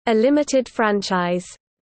women a limited franchise,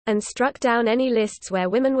 and struck down any lists where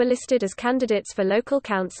women were listed as candidates for local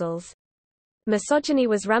councils. Misogyny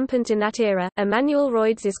was rampant in that era. Emmanuel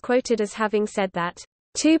Royds is quoted as having said that,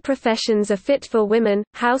 "Two professions are fit for women,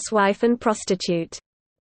 housewife and prostitute."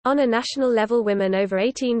 On a national level, women over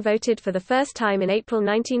 18 voted for the first time in April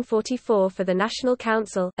 1944 for the National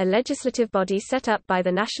Council, a legislative body set up by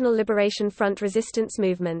the National Liberation Front resistance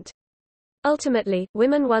movement. Ultimately,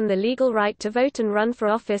 women won the legal right to vote and run for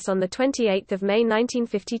office on 28 May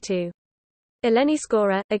 1952. Eleni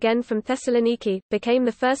Skora, again from Thessaloniki, became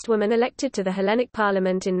the first woman elected to the Hellenic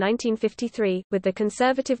Parliament in 1953, with the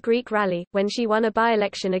conservative Greek Rally, when she won a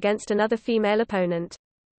by-election against another female opponent.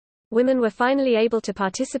 Women were finally able to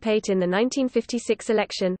participate in the 1956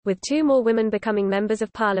 election, with two more women becoming members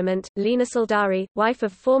of parliament. Lina Soldari, wife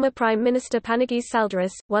of former Prime Minister Panagis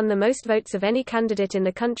Saldaris, won the most votes of any candidate in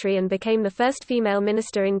the country and became the first female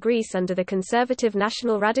minister in Greece under the conservative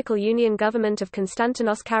National Radical Union government of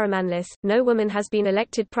Konstantinos Karamanlis. No woman has been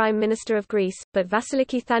elected Prime Minister of Greece, but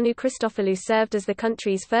Vasiliki Thanou Christofoulou served as the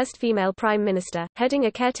country's first female prime minister, heading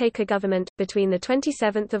a caretaker government, between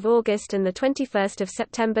 27 August and 21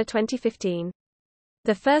 September 2015.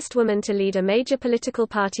 The first woman to lead a major political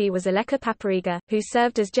party was Aleka Papariga, who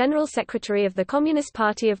served as General Secretary of the Communist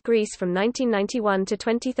Party of Greece from 1991 to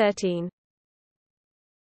 2013.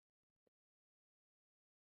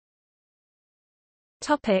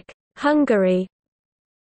 Hungary.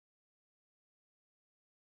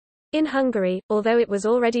 In Hungary, although it was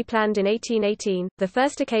already planned in 1818, the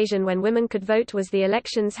first occasion when women could vote was the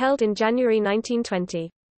elections held in January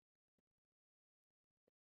 1920.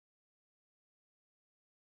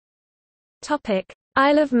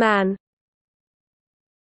 Isle of Man.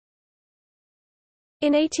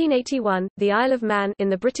 In 1881, the Isle of Man, in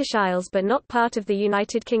the British Isles but not part of the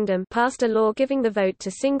United Kingdom, passed a law giving the vote to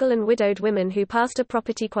single and widowed women who passed a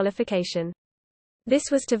property qualification. This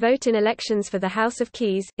was to vote in elections for the House of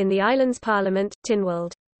Keys, in the island's parliament,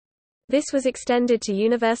 Tynwald. This was extended to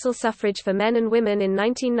universal suffrage for men and women in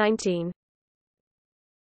 1919.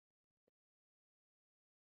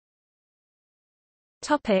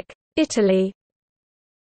 Italy.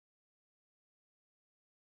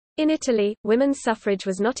 In Italy, women's suffrage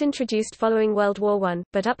was not introduced following World War I,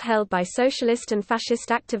 but upheld by socialist and fascist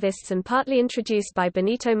activists and partly introduced by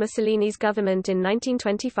Benito Mussolini's government in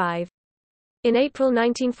 1925. In April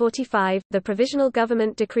 1945, the provisional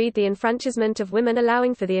government decreed the enfranchisement of women,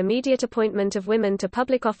 allowing for the immediate appointment of women to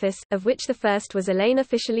public office, of which the first was Elena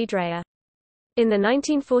Fischerli-Dreyer. In the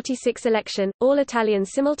 1946 election, all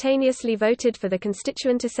Italians simultaneously voted for the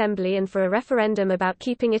Constituent Assembly and for a referendum about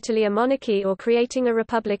keeping Italy a monarchy or creating a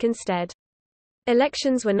republic instead.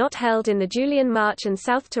 Elections were not held in the Julian March and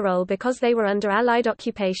South Tyrol because they were under Allied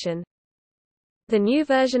occupation. The new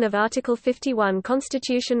version of Article 51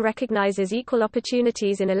 Constitution recognizes equal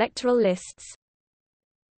opportunities in electoral lists.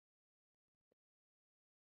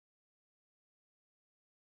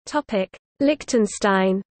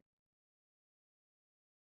 Liechtenstein.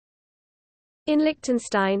 In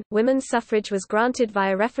Liechtenstein, women's suffrage was granted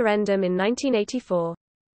via referendum in 1984.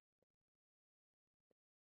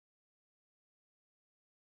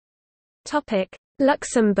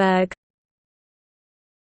 Luxembourg.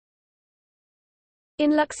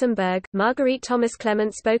 In Luxembourg, Marguerite Thomas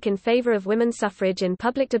Clement spoke in favor of women's suffrage in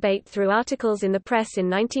public debate through articles in the press in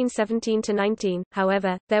 1917–19.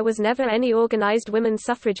 However, there was never any organized women's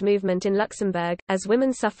suffrage movement in Luxembourg, as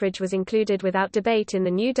women's suffrage was included without debate in the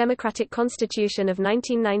new democratic constitution of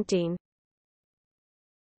 1919.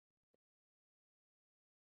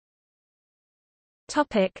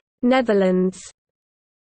 Netherlands.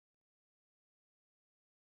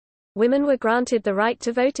 Women were granted the right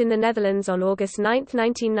to vote in the Netherlands on August 9,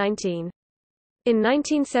 1919. In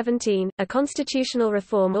 1917, a constitutional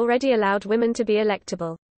reform already allowed women to be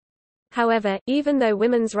electable. However, even though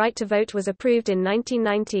women's right to vote was approved in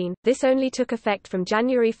 1919, this only took effect from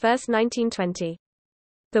January 1, 1920.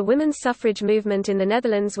 The women's suffrage movement in the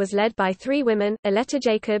Netherlands was led by three women, Aletta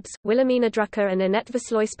Jacobs, Wilhelmina Drucker and Annette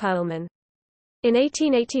Versluys-Poelman. In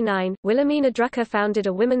 1889, Wilhelmina Drucker founded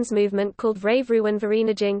a women's movement called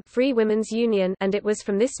Vrouwenvereniging, Free Women's Union, and it was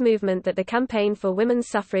from this movement that the campaign for women's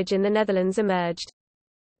suffrage in the Netherlands emerged.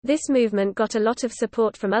 This movement got a lot of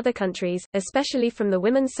support from other countries, especially from the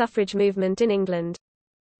women's suffrage movement in England.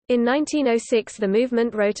 In 1906, the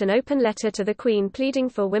movement wrote an open letter to the Queen pleading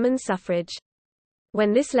for women's suffrage.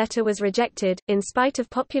 When this letter was rejected, in spite of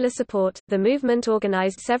popular support, the movement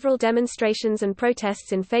organized several demonstrations and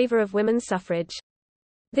protests in favor of women's suffrage.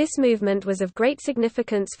 This movement was of great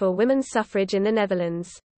significance for women's suffrage in the Netherlands.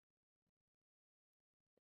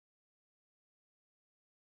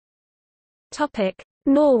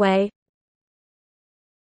 Norway.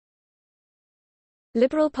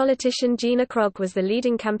 Liberal politician Gina Krog was the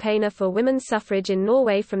leading campaigner for women's suffrage in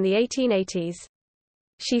Norway from the 1880s.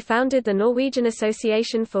 She founded the Norwegian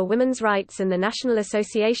Association for Women's Rights and the National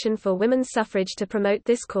Association for Women's Suffrage to promote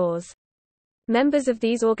this cause. Members of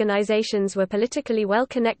these organizations were politically well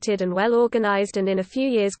connected and well organized and in a few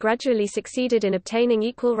years gradually succeeded in obtaining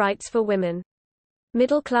equal rights for women.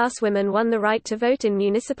 Middle-class women won the right to vote in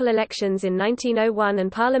municipal elections in 1901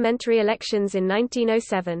 and parliamentary elections in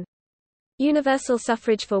 1907. Universal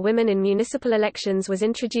suffrage for women in municipal elections was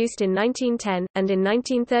introduced in 1910, and in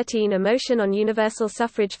 1913 a motion on universal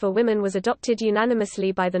suffrage for women was adopted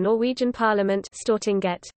unanimously by the Norwegian Parliament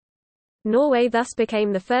Stortinget. Norway thus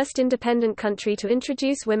became the first independent country to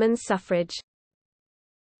introduce women's suffrage.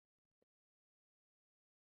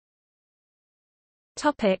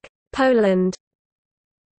 Poland.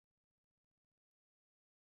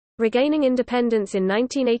 Regaining independence in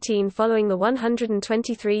 1918 following the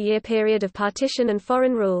 123-year period of partition and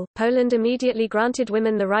foreign rule, Poland immediately granted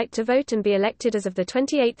women the right to vote and be elected as of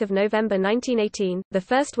 28 November 1918. The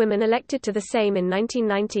first women elected to the Sejm in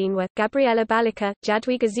 1919 were, Gabriela Balika,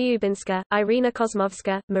 Jadwiga Ziubinska, Irina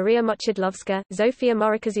Kozmowska, Maria Mochidlowska, Zofia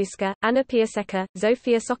Morykazuska, Anna Piasecka,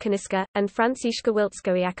 Zofia Sokonicka, and Franciszka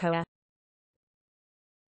Wilczkowiakowa.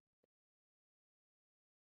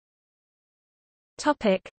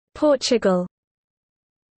 Portugal.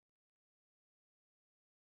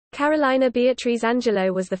 Carolina Beatriz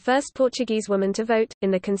Angelo was the first Portuguese woman to vote,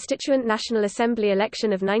 in the Constituent National Assembly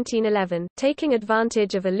election of 1911, taking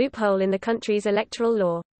advantage of a loophole in the country's electoral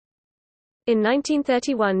law. In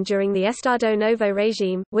 1931 during the Estado Novo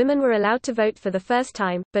regime, women were allowed to vote for the first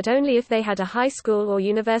time, but only if they had a high school or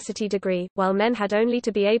university degree, while men had only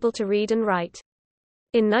to be able to read and write.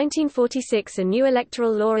 In 1946 a new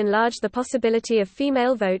electoral law enlarged the possibility of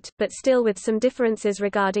female vote, but still with some differences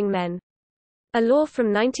regarding men. A law from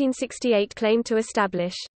 1968 claimed to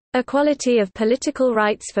establish equality of political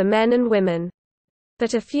rights for men and women,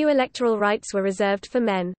 but a few electoral rights were reserved for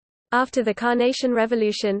men. After the Carnation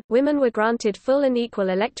Revolution, women were granted full and equal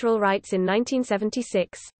electoral rights in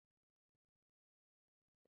 1976.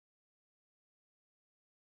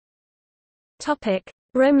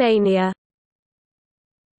 Romania.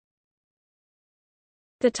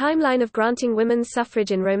 The timeline of granting women's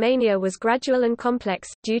suffrage in Romania was gradual and complex,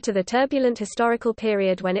 due to the turbulent historical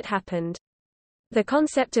period when it happened. The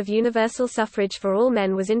concept of universal suffrage for all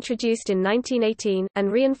men was introduced in 1918,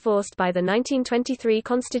 and reinforced by the 1923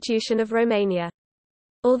 Constitution of Romania.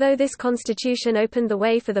 Although this constitution opened the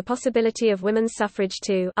way for the possibility of women's suffrage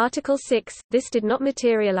to Article 6, this did not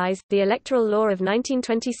materialize. The electoral law of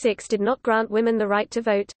 1926 did not grant women the right to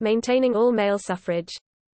vote, maintaining all male suffrage.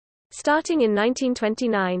 Starting in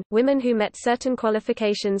 1929, women who met certain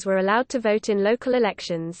qualifications were allowed to vote in local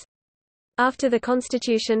elections. After the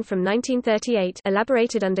constitution from 1938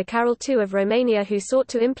 elaborated under Carol II of Romania, who sought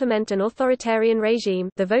to implement an authoritarian regime,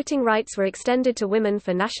 the voting rights were extended to women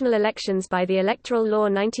for national elections by the Electoral Law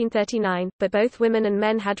 1939, but both women and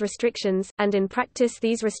men had restrictions, and in practice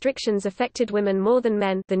these restrictions affected women more than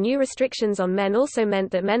men. The new restrictions on men also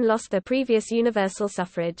meant that men lost their previous universal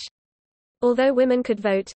suffrage. Although women could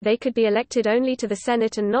vote, they could be elected only to the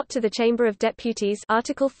Senate and not to the Chamber of Deputies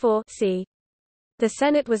Article 4 c. The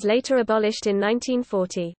Senate was later abolished in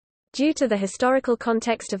 1940. Due to the historical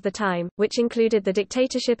context of the time, which included the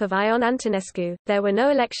dictatorship of Ion Antonescu, there were no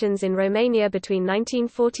elections in Romania between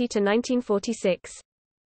 1940 to 1946.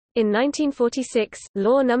 In 1946,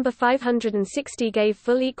 Law No. 560 gave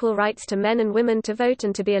full equal rights to men and women to vote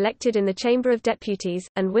and to be elected in the Chamber of Deputies,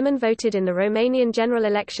 and women voted in the Romanian general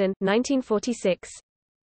election, 1946.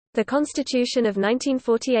 The Constitution of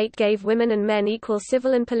 1948 gave women and men equal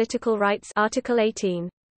civil and political rights, Article 18.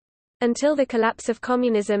 Until the collapse of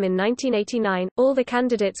communism in 1989, all the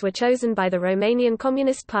candidates were chosen by the Romanian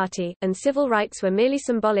Communist Party, and civil rights were merely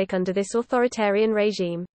symbolic under this authoritarian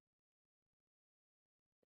regime.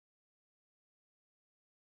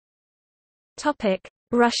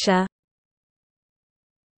 Russia.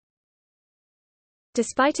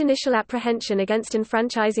 Despite initial apprehension against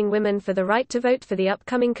enfranchising women for the right to vote for the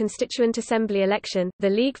upcoming Constituent Assembly election, the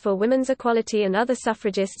League for Women's Equality and other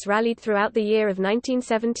suffragists rallied throughout the year of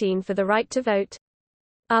 1917 for the right to vote.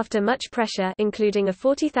 After much pressure, including a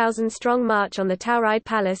 40,000-strong march on the Tauride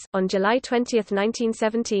Palace, on July 20,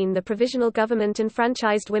 1917 the provisional government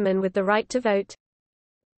enfranchised women with the right to vote.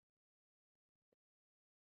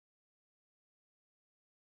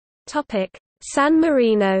 San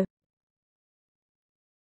Marino.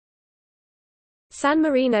 San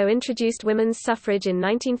Marino introduced women's suffrage in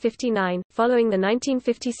 1959, following the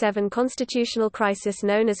 1957 constitutional crisis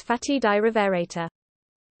known as Fatti di Rivereta.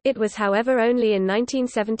 It was however only in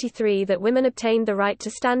 1973 that women obtained the right to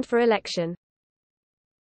stand for election.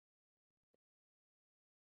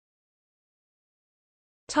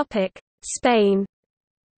 Spain.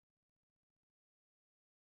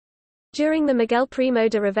 During the Miguel Primo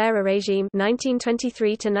de Rivera regime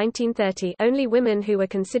 1923–1930, only women who were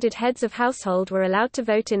considered heads of household were allowed to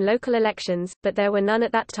vote in local elections, but there were none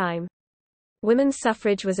at that time. Women's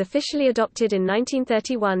suffrage was officially adopted in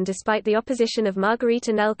 1931 despite the opposition of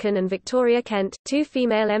Margarita Nelken and Victoria Kent, two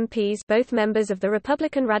female MPs, both members of the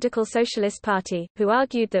Republican Radical Socialist Party, who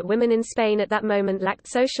argued that women in Spain at that moment lacked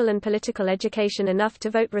social and political education enough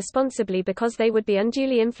to vote responsibly because they would be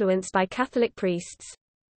unduly influenced by Catholic priests.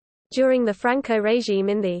 During the Franco regime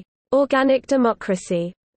in the organic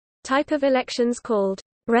democracy type of elections called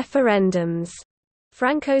referendums,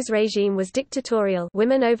 Franco's regime was dictatorial.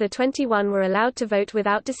 Women over 21 were allowed to vote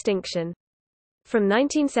without distinction. From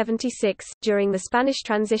 1976, during the Spanish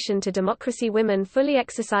transition to democracy, women fully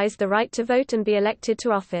exercised the right to vote and be elected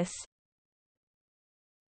to office.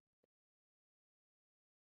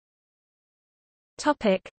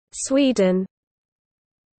 Sweden.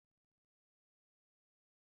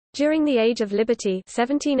 During the Age of Liberty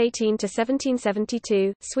 1718 to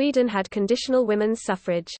 1772, Sweden had conditional women's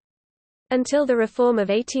suffrage. Until the reform of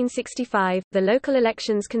 1865, the local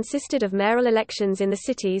elections consisted of mayoral elections in the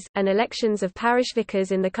cities, and elections of parish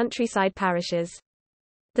vicars in the countryside parishes.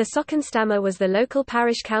 The Sockenstämmer was the local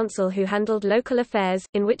parish council who handled local affairs,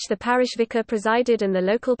 in which the parish vicar presided and the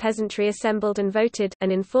local peasantry assembled and voted, an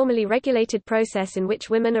informally regulated process in which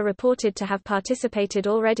women are reported to have participated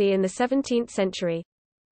already in the 17th century.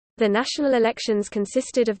 The national elections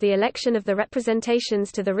consisted of the election of the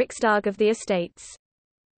representations to the Riksdag of the estates.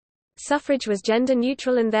 Suffrage was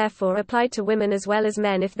gender-neutral and therefore applied to women as well as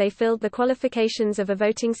men if they filled the qualifications of a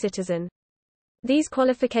voting citizen. These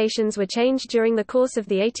qualifications were changed during the course of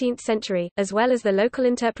the 18th century, as well as the local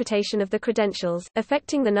interpretation of the credentials,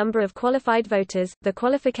 affecting the number of qualified voters. The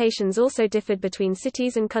qualifications also differed between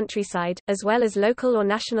cities and countryside, as well as local or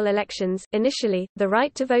national elections. Initially, the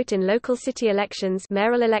right to vote in local city elections,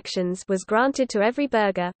 mayoral elections, was granted to every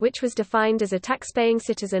burgher, which was defined as a tax-paying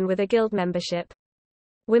citizen with a guild membership.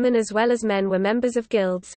 Women as well as men were members of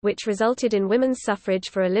guilds, which resulted in women's suffrage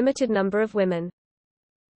for a limited number of women.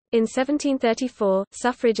 In 1734,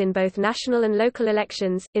 suffrage in both national and local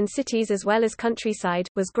elections, in cities as well as countryside,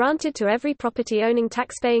 was granted to every property-owning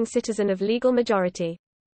tax-paying citizen of legal majority.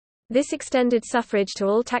 This extended suffrage to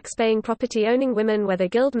all tax-paying property-owning women whether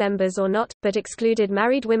guild members or not, but excluded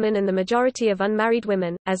married women and the majority of unmarried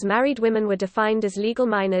women, as married women were defined as legal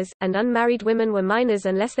minors, and unmarried women were minors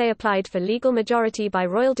unless they applied for legal majority by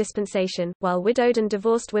royal dispensation, while widowed and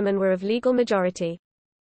divorced women were of legal majority.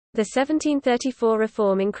 The 1734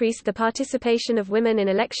 reform increased the participation of women in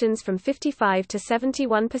elections from 55 to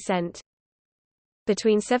 71%.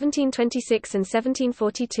 Between 1726 and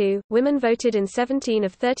 1742, women voted in 17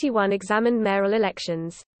 of 31 examined mayoral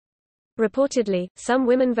elections. Reportedly, some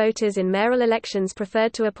women voters in mayoral elections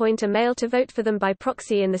preferred to appoint a male to vote for them by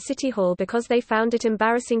proxy in the city hall because they found it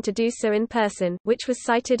embarrassing to do so in person, which was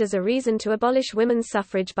cited as a reason to abolish women's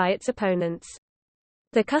suffrage by its opponents.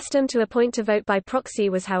 The custom to appoint to vote by proxy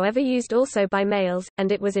was however used also by males,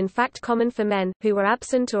 and it was in fact common for men, who were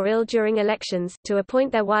absent or ill during elections, to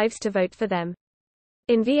appoint their wives to vote for them.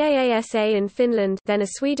 In Vaasa in Finland, then a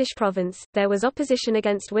Swedish province, there was opposition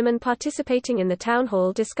against women participating in the town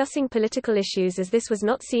hall discussing political issues as this was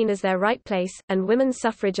not seen as their right place, and women's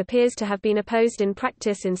suffrage appears to have been opposed in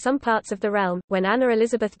practice in some parts of the realm. When Anna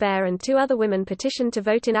Elizabeth Bear and two other women petitioned to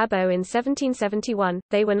vote in Abo in 1771,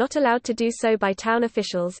 they were not allowed to do so by town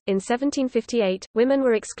officials. In 1758, women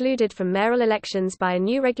were excluded from mayoral elections by a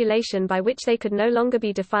new regulation by which they could no longer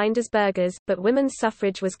be defined as burghers, but women's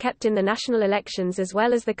suffrage was kept in the national elections as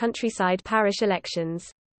well as the countryside parish elections.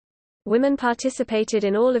 Women participated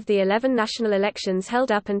in all of the 11 national elections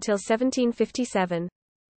held up until 1757.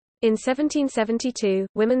 In 1772,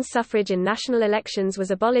 women's suffrage in national elections was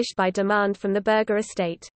abolished by demand from the burgher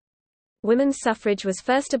estate. Women's suffrage was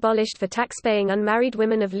first abolished for tax-paying unmarried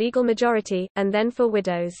women of legal majority, and then for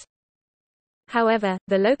widows. However,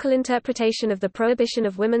 the local interpretation of the prohibition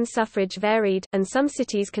of women's suffrage varied, and some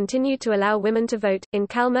cities continued to allow women to vote. In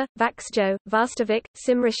Kalmar, Vaxjo, Vastavik,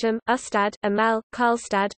 Simrishamn, Ystad, Amal,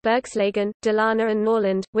 Karlstad, Bergslagen, Dalarna and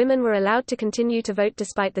Norrland, women were allowed to continue to vote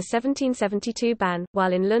despite the 1772 ban,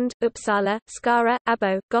 while in Lund, Uppsala, Skara,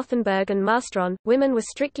 Abo, Gothenburg and Marstrand, women were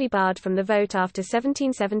strictly barred from the vote after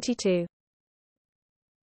 1772.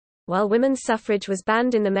 While women's suffrage was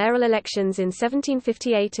banned in the mayoral elections in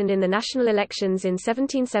 1758 and in the national elections in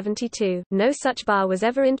 1772, no such bar was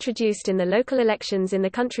ever introduced in the local elections in the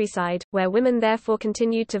countryside, where women therefore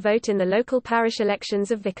continued to vote in the local parish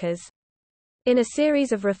elections of vicars. In a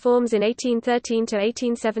series of reforms in 1813 to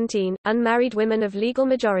 1817, unmarried women of legal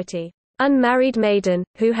majority, unmarried maiden,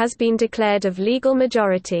 who has been declared of legal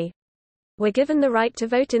majority, were given the right to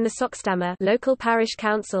vote in the Sockstammar local parish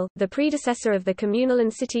council, the predecessor of the communal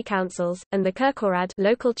and city councils, and the Kyrkoråd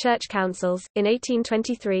local church councils. In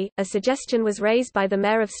 1823, a suggestion was raised by the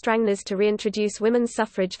mayor of Strängnäs to reintroduce women's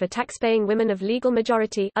suffrage for taxpaying women of legal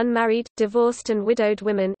majority, unmarried, divorced and widowed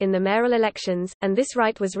women in the mayoral elections, and this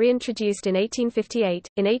right was reintroduced in 1858.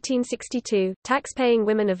 In 1862, tax-paying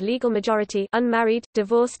women of legal majority, unmarried,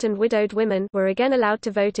 divorced and widowed women were again allowed to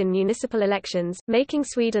vote in municipal elections, making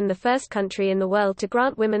Sweden the first country in the world to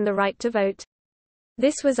grant women the right to vote.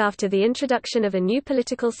 This was after the introduction of a new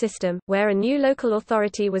political system, where a new local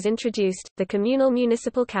authority was introduced, the communal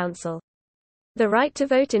municipal council. The right to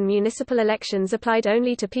vote in municipal elections applied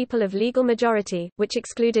only to people of legal majority, which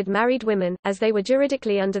excluded married women, as they were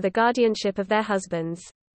juridically under the guardianship of their husbands.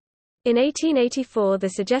 In 1884, the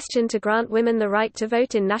suggestion to grant women the right to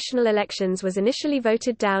vote in national elections was initially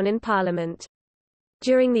voted down in Parliament.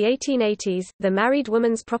 During the 1880s, the Married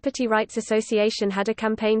Women's Property Rights Association had a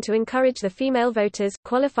campaign to encourage the female voters,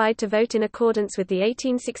 qualified to vote in accordance with the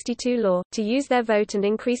 1862 law, to use their vote and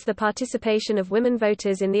increase the participation of women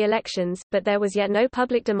voters in the elections, but there was yet no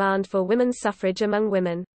public demand for women's suffrage among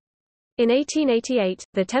women. In 1888,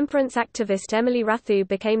 the temperance activist Emily Rathu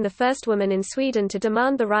became the first woman in Sweden to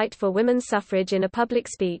demand the right for women's suffrage in a public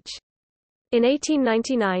speech. In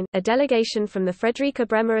 1899, a delegation from the Fredrika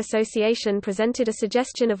Bremer Association presented a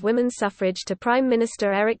suggestion of women's suffrage to Prime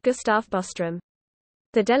Minister Erik Gustaf Boström.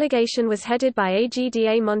 The delegation was headed by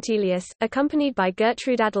Agda Montelius, accompanied by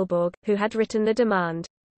Gertrude Adelborg, who had written the demand.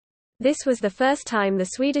 This was the first time the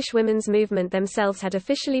Swedish women's movement themselves had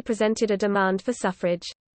officially presented a demand for suffrage.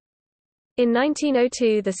 In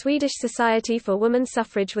 1902, the Swedish Society for Women's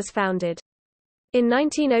Suffrage was founded. In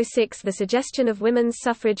 1906, the suggestion of women's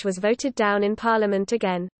suffrage was voted down in Parliament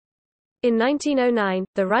again. In 1909,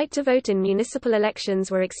 the right to vote in municipal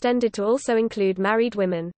elections were extended to also include married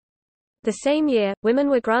women. The same year, women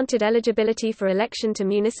were granted eligibility for election to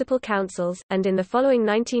municipal councils, and in the following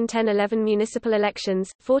 1910–11 municipal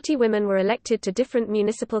elections, 40 women were elected to different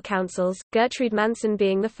municipal councils, Gertrude Manson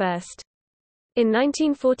being the first. In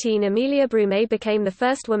 1914, Emilia Brume became the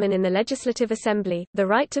first woman in the Legislative Assembly. The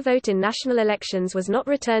right to vote in national elections was not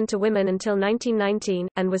returned to women until 1919,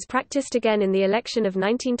 and was practiced again in the election of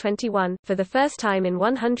 1921, for the first time in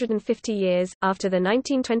 150 years. After the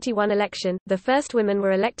 1921 election, the first women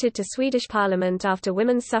were elected to Swedish Parliament after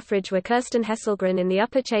women's suffrage were Kirsten Hesselgren in the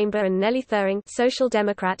upper chamber and Nelly Thöring, Social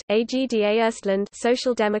Democrat, Agda Östlund,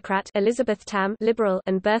 Social Democrat, Elizabeth Tam, Liberal,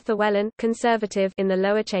 and Bertha Wellen, Conservative, in the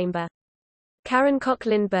lower chamber. Karen Koch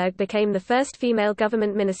Lindberg became the first female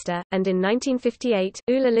government minister, and in 1958,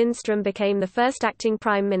 Ulla Lindström became the first acting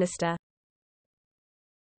prime minister.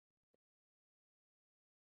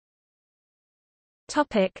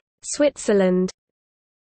 Switzerland.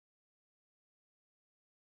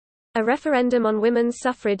 A referendum on women's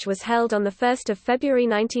suffrage was held on 1 February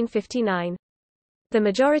 1959. The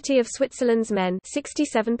majority of Switzerland's men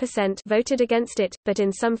 67% voted against it, but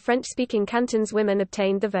in some French-speaking cantons women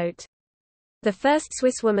obtained the vote. The first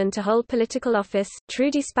Swiss woman to hold political office,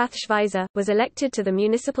 Trudy Spath-Schweizer, was elected to the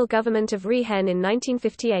municipal government of Riehen in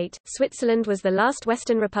 1958. Switzerland was the last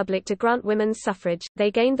Western republic to grant women's suffrage.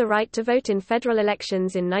 They gained the right to vote in federal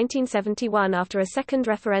elections in 1971 after a second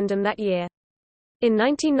referendum that year. In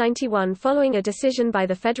 1991, following a decision by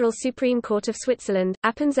the Federal Supreme Court of Switzerland,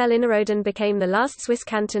 Appenzell-Innerrhoden became the last Swiss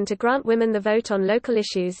canton to grant women the vote on local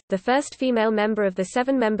issues. The first female member of the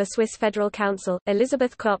seven-member Swiss Federal Council,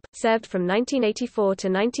 Elisabeth Kopp, served from 1984 to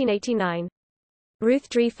 1989. Ruth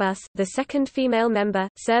Dreyfus, the second female member,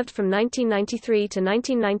 served from 1993 to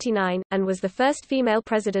 1999, and was the first female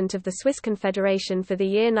president of the Swiss Confederation for the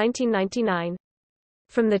year 1999.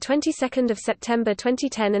 From the 22nd of September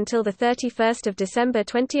 2010 until the 31st of December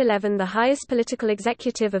 2011, the highest political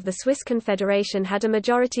executive of the Swiss Confederation had a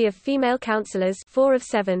majority of female councillors, 4 of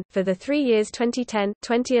 7. For the 3 years 2010,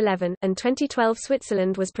 2011, and 2012,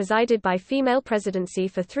 Switzerland was presided by female presidency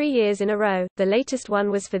for 3 years in a row. The latest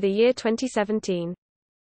one was for the year 2017.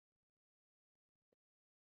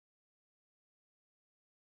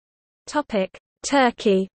 Topic: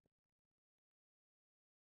 Turkey.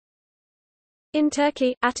 In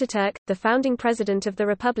Turkey, Ataturk, the founding president of the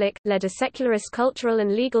republic, led a secularist cultural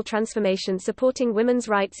and legal transformation supporting women's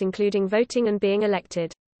rights, including voting and being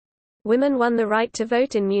elected. Women won the right to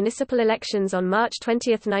vote in municipal elections on March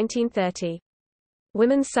 20, 1930.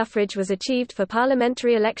 Women's suffrage was achieved for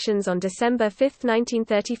parliamentary elections on December 5,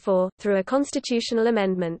 1934, through a constitutional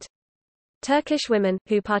amendment. Turkish women,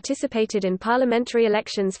 who participated in parliamentary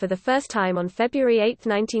elections for the first time on February 8,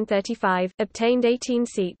 1935, obtained 18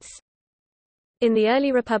 seats. In the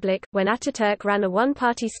early republic, when Ataturk ran a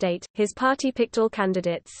one-party state, his party picked all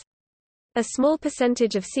candidates. A small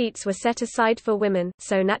percentage of seats were set aside for women,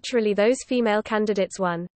 so naturally those female candidates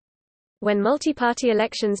won. When multi-party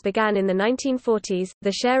elections began in the 1940s,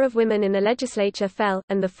 the share of women in the legislature fell,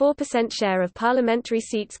 and the 4% share of parliamentary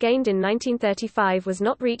seats gained in 1935 was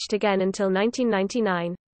not reached again until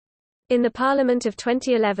 1999. In the Parliament of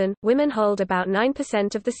 2011, women hold about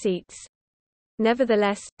 9% of the seats.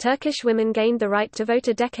 Nevertheless, Turkish women gained the right to vote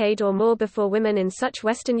a decade or more before women in such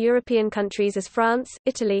Western European countries as France,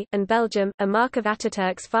 Italy, and Belgium, a mark of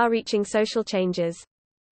Ataturk's far-reaching social changes.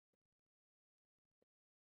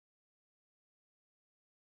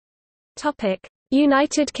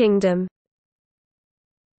 United Kingdom.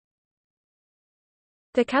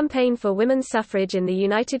 The campaign for women's suffrage in the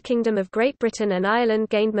United Kingdom of Great Britain and Ireland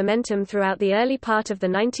gained momentum throughout the early part of the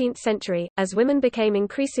 19th century, as women became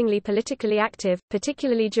increasingly politically active,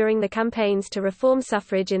 particularly during the campaigns to reform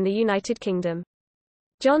suffrage in the United Kingdom.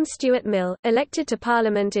 John Stuart Mill, elected to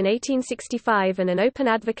Parliament in 1865 and an open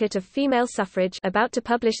advocate of female suffrage, about to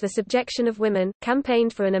publish The Subjection of Women,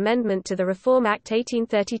 campaigned for an amendment to the Reform Act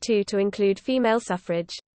 1832 to include female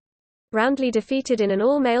suffrage. Roundly defeated in an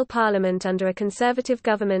all-male parliament under a conservative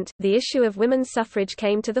government, the issue of women's suffrage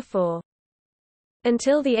came to the fore.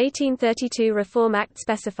 Until the 1832 Reform Act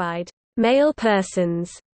specified male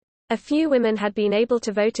persons, a few women had been able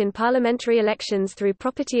to vote in parliamentary elections through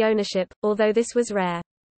property ownership, although this was rare.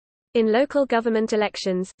 In local government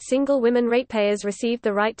elections, single women ratepayers received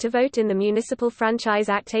the right to vote in the Municipal Franchise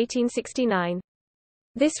Act 1869.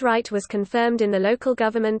 This right was confirmed in the Local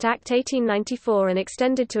Government Act 1894 and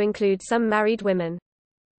extended to include some married women.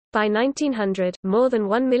 By 1900, more than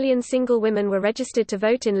 1 million single women were registered to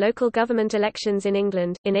vote in local government elections in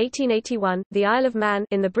England. In 1881, the Isle of Man,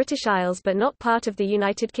 in the British Isles but not part of the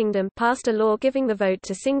United Kingdom, passed a law giving the vote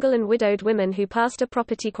to single and widowed women who passed a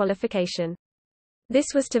property qualification. This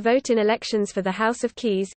was to vote in elections for the House of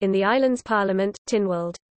Keys, in the island's parliament,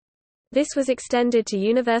 Tynwald. This was extended to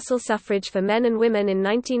universal suffrage for men and women in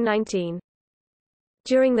 1919.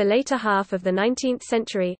 During the later half of the 19th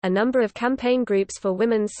century, a number of campaign groups for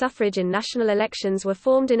women's suffrage in national elections were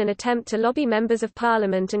formed in an attempt to lobby members of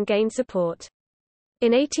parliament and gain support.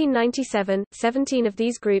 In 1897, 17 of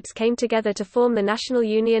these groups came together to form the National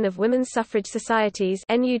Union of Women's Suffrage Societies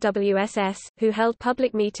 (NUWSS), who held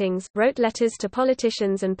public meetings, wrote letters to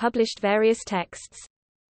politicians and published various texts.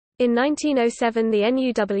 In 1907 the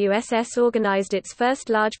NUWSS organized its first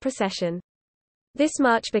large procession. This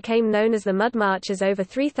march became known as the Mud March as over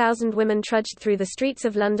 3,000 women trudged through the streets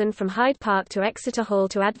of London from Hyde Park to Exeter Hall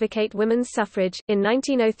to advocate women's suffrage. In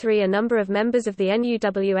 1903 a number of members of the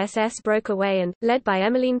NUWSS broke away and, led by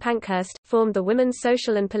Emmeline Pankhurst, formed the Women's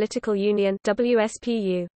Social and Political Union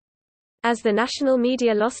 (WSPU). As the national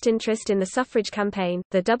media lost interest in the suffrage campaign,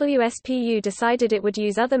 the WSPU decided it would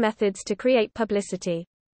use other methods to create publicity.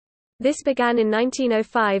 This began in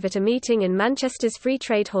 1905 at a meeting in Manchester's Free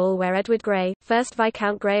Trade Hall where Edward Grey, 1st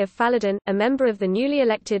Viscount Grey of Falloden, a member of the newly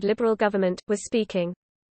elected Liberal government, was speaking.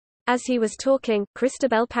 As he was talking,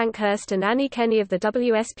 Christabel Pankhurst and Annie Kenney of the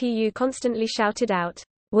WSPU constantly shouted out,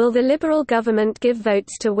 "Will the Liberal government give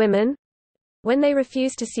votes to women?" When they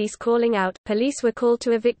refused to cease calling out, police were called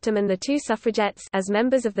to evict them, and the two suffragettes, as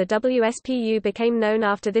members of the WSPU became known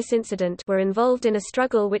after this incident, were involved in a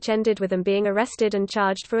struggle which ended with them being arrested and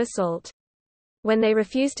charged for assault. When they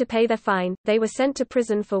refused to pay their fine, they were sent to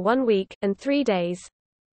prison for 1 week, and 3 days.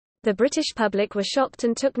 The British public were shocked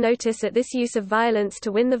and took notice at this use of violence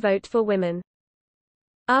to win the vote for women.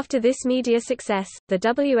 After this media success, the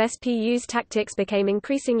WSPU's tactics became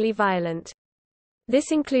increasingly violent.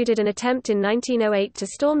 This included an attempt in 1908 to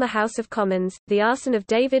storm the House of Commons, the arson of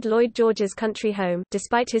David Lloyd George's country home,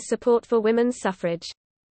 despite his support for women's suffrage.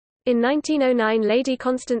 In 1909 Lady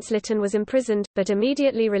Constance Lytton was imprisoned, but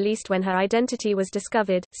immediately released when her identity was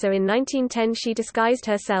discovered, so in 1910 she disguised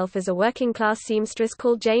herself as a working-class seamstress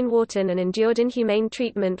called Jane Wharton and endured inhumane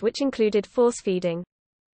treatment which included force-feeding.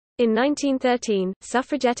 In 1913,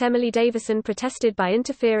 suffragette Emily Davison protested by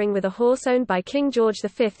interfering with a horse owned by King George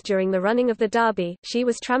V during the running of the Derby. She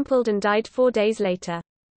was trampled and died 4 days later.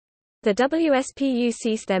 The WSPU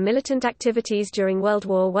ceased their militant activities during World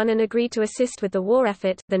War I and agreed to assist with the war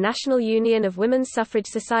effort. The National Union of Women's Suffrage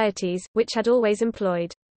Societies, which had always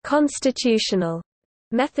employed constitutional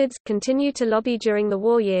methods, continued to lobby during the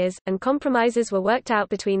war years, and compromises were worked out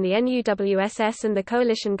between the NUWSS and the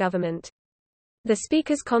coalition government. The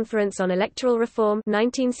Speakers' Conference on Electoral Reform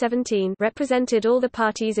 1917 represented all the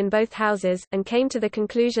parties in both houses, and came to the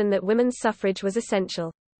conclusion that women's suffrage was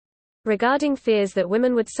essential. Regarding fears that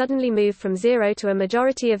women would suddenly move from zero to a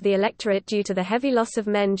majority of the electorate due to the heavy loss of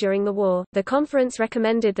men during the war, the conference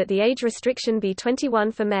recommended that the age restriction be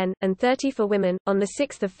 21 for men, and 30 for women. On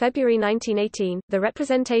 6 February 1918, the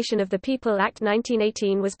Representation of the People Act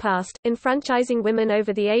 1918 was passed, enfranchising women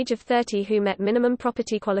over the age of 30 who met minimum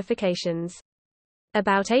property qualifications.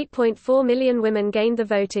 About 8.4 million women gained the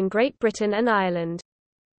vote in Great Britain and Ireland.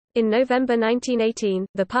 In November 1918,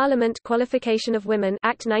 the Parliament Qualification of Women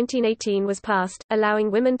Act 1918 was passed,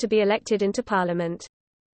 allowing women to be elected into Parliament.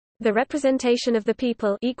 The Representation of the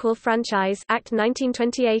People Equal Franchise Act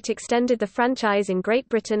 1928 extended the franchise in Great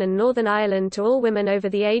Britain and Northern Ireland to all women over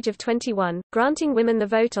the age of 21, granting women the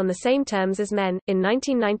vote on the same terms as men. In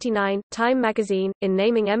 1999, Time magazine, in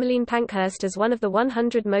naming Emmeline Pankhurst as one of the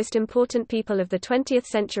 100 most important people of the 20th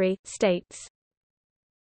century, states,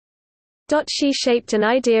 "She shaped an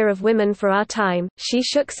idea of women for our time, she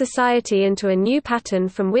shook society into a new pattern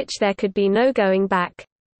from which there could be no going back."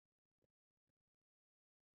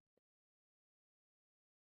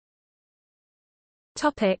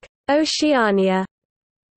 Oceania.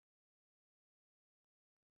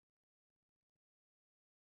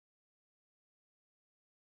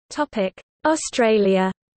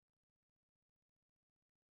 Australia.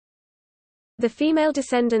 The female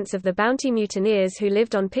descendants of the Bounty mutineers who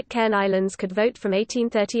lived on Pitcairn Islands could vote from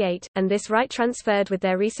 1838, and this right transferred with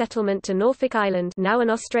their resettlement to Norfolk Island, now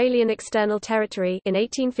an Australian external territory, in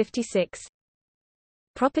 1856.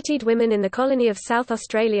 Propertied women in the colony of South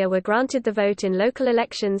Australia were granted the vote in local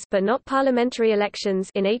elections but not parliamentary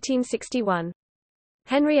elections in 1861.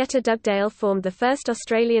 Henrietta Dugdale formed the first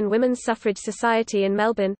Australian Women's Suffrage Society in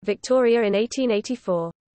Melbourne, Victoria in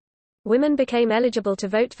 1884. Women became eligible to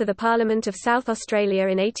vote for the Parliament of South Australia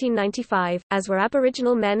in 1895, as were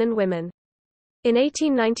Aboriginal men and women. In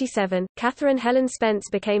 1897, Catherine Helen Spence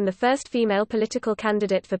became the first female political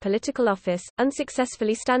candidate for political office,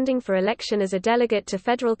 unsuccessfully standing for election as a delegate to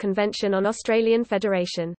Federal Convention on Australian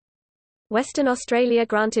Federation. Western Australia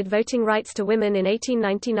granted voting rights to women in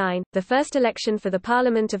 1899. The first election for the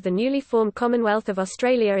Parliament of the newly formed Commonwealth of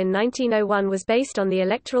Australia in 1901 was based on the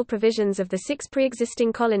electoral provisions of the 6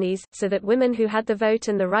 pre-existing colonies, so that women who had the vote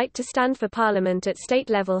and the right to stand for Parliament at state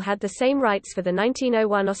level had the same rights for the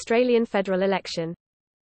 1901 Australian federal election.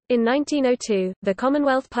 In 1902, the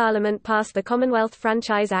Commonwealth Parliament passed the Commonwealth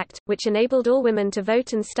Franchise Act, which enabled all women to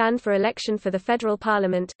vote and stand for election for the federal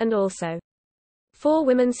parliament, and also 4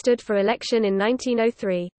 women stood for election in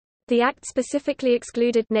 1903. The Act specifically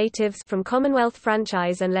excluded natives from Commonwealth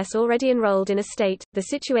franchise unless already enrolled in a state, the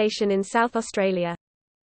situation in South Australia.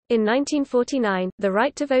 In 1949, the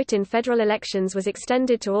right to vote in federal elections was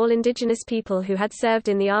extended to all Indigenous people who had served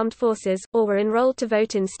in the armed forces, or were enrolled to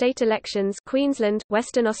vote in state elections. Queensland,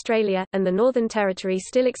 Western Australia, and the Northern Territory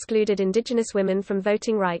still excluded Indigenous women from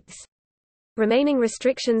voting rights. Remaining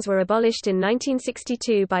restrictions were abolished in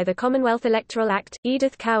 1962 by the Commonwealth Electoral Act.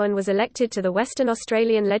 Edith Cowan was elected to the Western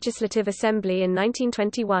Australian Legislative Assembly in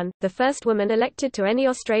 1921, the first woman elected to any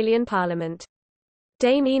Australian parliament.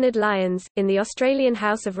 Dame Enid Lyons, in the Australian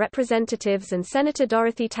House of Representatives, and Senator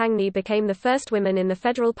Dorothy Tangney became the first women in the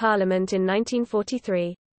federal parliament in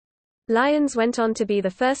 1943. Lyons went on to be the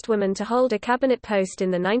first woman to hold a cabinet post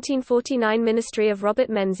in the 1949 ministry of Robert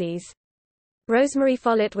Menzies. Rosemary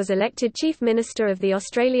Follett was elected Chief Minister of the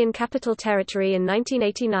Australian Capital Territory in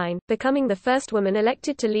 1989, becoming the first woman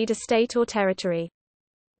elected to lead a state or territory.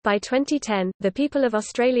 By 2010, the people of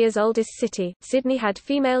Australia's oldest city, Sydney, had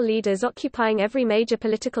female leaders occupying every major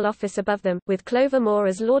political office above them, with Clover Moore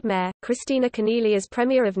as Lord Mayor, Christina Keneally as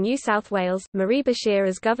Premier of New South Wales, Marie Bashir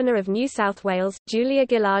as Governor of New South Wales, Julia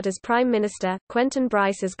Gillard as Prime Minister, Quentin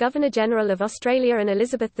Bryce as Governor-General of Australia, and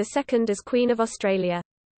Elizabeth II as Queen of Australia.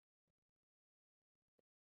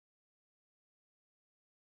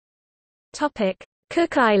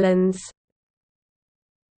 Cook Islands.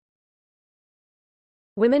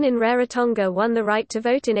 Women in Rarotonga won the right to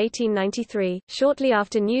vote in 1893, shortly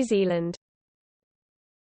after New Zealand.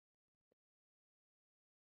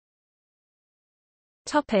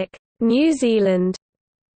 New Zealand.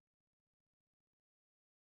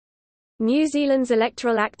 New Zealand's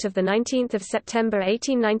Electoral Act of 19 September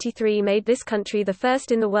 1893 made this country the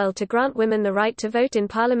first in the world to grant women the right to vote in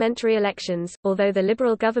parliamentary elections. Although the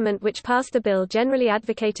Liberal government which passed the bill generally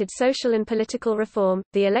advocated social and political reform,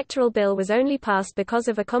 the electoral bill was only passed because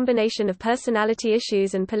of a combination of personality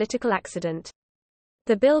issues and political accident.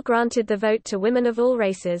 The bill granted the vote to women of all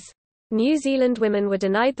races. New Zealand women were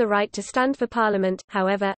denied the right to stand for parliament,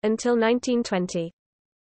 however, until 1920.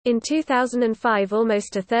 In 2005,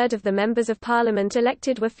 almost a third of the members of parliament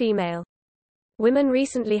elected were female. Women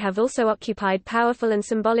recently have also occupied powerful and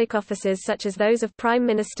symbolic offices such as those of Prime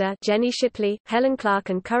Minister Jenny Shipley, Helen Clark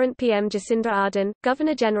and current PM Jacinda Ardern,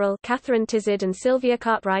 Governor-General Catherine Tizard and Sylvia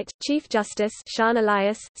Cartwright, Chief Justice Sian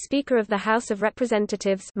Elias, Speaker of the House of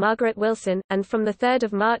Representatives Margaret Wilson, and from 3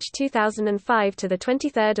 March 2005 to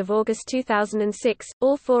 23 August 2006,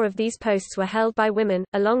 all 4 of these posts were held by women,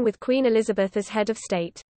 along with Queen Elizabeth as head of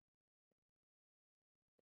state.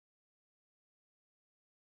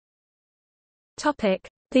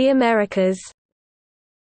 The Americas.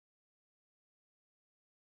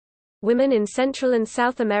 Women in Central and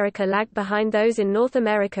South America lagged behind those in North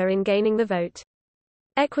America in gaining the vote.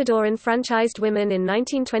 Ecuador enfranchised women in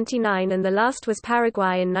 1929 and the last was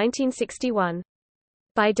Paraguay in 1961.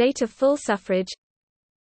 By date of full suffrage,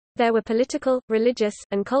 there were political, religious,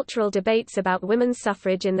 and cultural debates about women's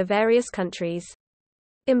suffrage in the various countries.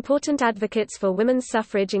 Important advocates for women's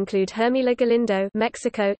suffrage include Hermila Galindo,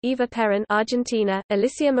 Mexico; Eva Perón, Argentina;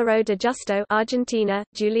 Alicia Moreau de Justo, Argentina;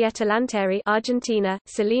 Julieta Lanteri, Argentina;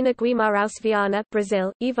 Selena Guimaraes Viana,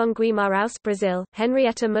 Brazil; Yvonne Guimaraes, Brazil;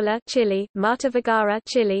 Henrietta Muller, Chile; Marta Vergara,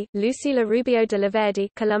 Chile; Lucila Rubio de la Verde,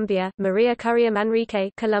 Colombia; Maria Correa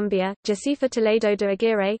Manrique, Colombia; Josefa Toledo de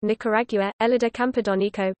Aguirre, Nicaragua; Elida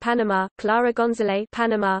Campodonico, Panama; Clara González,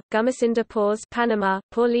 Panama; Gumersinda Paz, Panama;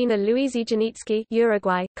 Paulina Luisi Janitsky,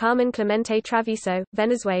 Uruguay; Carmen Clemente Traviso,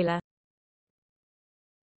 Venezuela.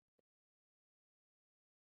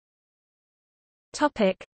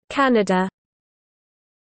 Canada.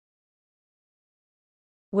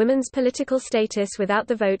 Women's political status without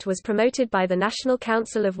the vote was promoted by the National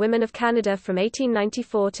Council of Women of Canada from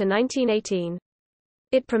 1894 to 1918.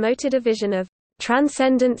 It promoted a vision of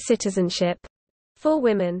transcendent citizenship for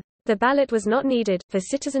women. The ballot was not needed, for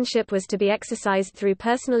citizenship was to be exercised through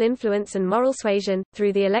personal influence and moral suasion,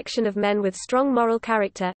 through the election of men with strong moral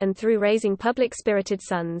character, and through raising public-spirited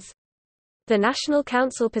sons. The National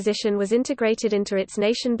Council position was integrated into its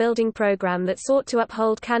nation-building program that sought to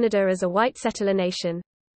uphold Canada as a white settler nation.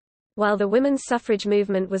 While the women's suffrage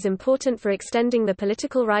movement was important for extending the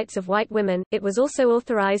political rights of white women, it was also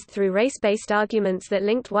authorized through race-based arguments that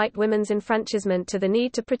linked white women's enfranchisement to the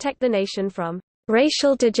need to protect the nation from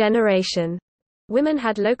racial degeneration. Women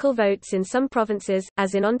had local votes in some provinces,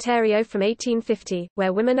 as in Ontario from 1850,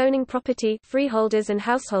 where women owning property, freeholders and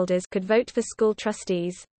householders, could vote for school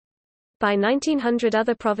trustees. By 1900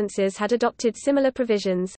 other provinces had adopted similar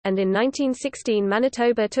provisions, and in 1916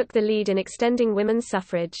 Manitoba took the lead in extending women's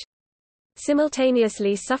suffrage.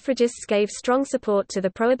 Simultaneously, suffragists gave strong support to the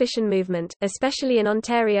Prohibition movement, especially in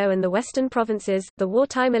Ontario and the Western provinces. The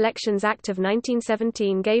Wartime Elections Act of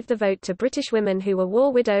 1917 gave the vote to British women who were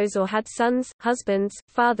war widows or had sons, husbands,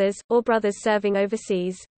 fathers, or brothers serving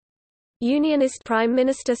overseas. Unionist Prime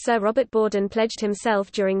Minister Sir Robert Borden pledged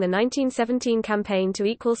himself during the 1917 campaign to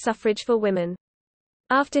equal suffrage for women.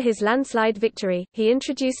 After his landslide victory, he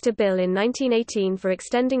introduced a bill in 1918 for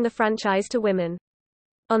extending the franchise to women.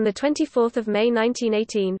 On 24 May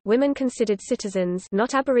 1918, women considered citizens,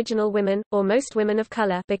 not Aboriginal women, or most women of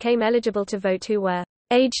color, became eligible to vote who were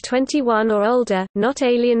age 21 or older, not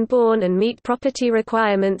alien-born and meet property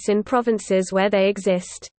requirements in provinces where they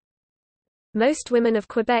exist. Most women of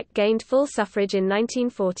Quebec gained full suffrage in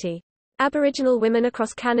 1940. Aboriginal women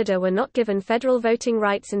across Canada were not given federal voting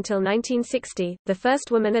rights until 1960. The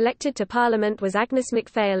first woman elected to Parliament was Agnes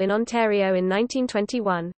MacPhail in Ontario in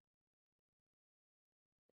 1921.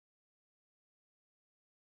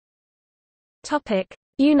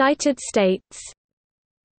 United States.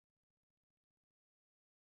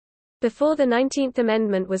 Before the 19th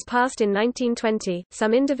Amendment was passed in 1920,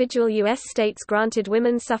 some individual U.S. states granted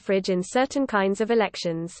women suffrage in certain kinds of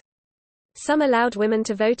elections. Some allowed women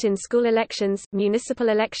to vote in school elections, municipal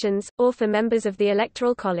elections, or for members of the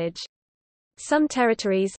Electoral College. Some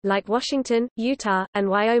territories, like Washington, Utah, and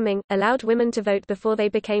Wyoming, allowed women to vote before they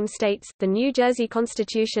became states. The New Jersey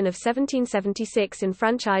Constitution of 1776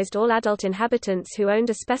 enfranchised all adult inhabitants who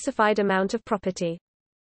owned a specified amount of property.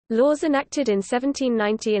 Laws enacted in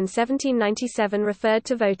 1790 and 1797 referred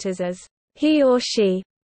to voters as he or she,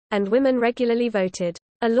 and women regularly voted.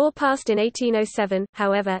 A law passed in 1807,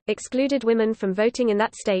 however, excluded women from voting in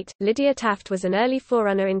that state. Lydia Taft was an early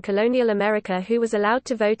forerunner in colonial America who was allowed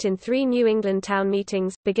to vote in 3 New England town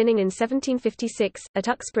meetings, beginning in 1756, at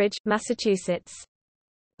Uxbridge, Massachusetts.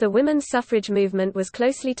 The women's suffrage movement was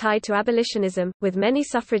closely tied to abolitionism, with many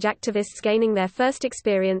suffrage activists gaining their first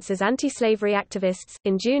experience as anti-slavery activists.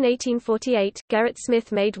 In June 1848, Gerrit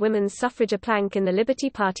Smith made women's suffrage a plank in the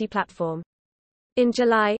Liberty Party platform. In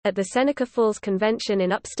July, at the Seneca Falls Convention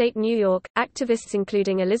in upstate New York, activists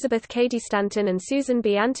including Elizabeth Cady Stanton and Susan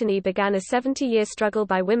B. Anthony began a 70-year struggle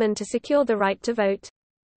by women to secure the right to vote.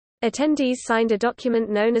 Attendees signed a document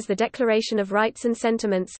known as the Declaration of Rights and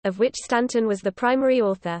Sentiments, of which Stanton was the primary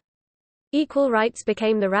author. Equal rights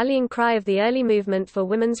became the rallying cry of the early movement for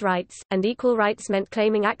women's rights, and equal rights meant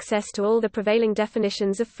claiming access to all the prevailing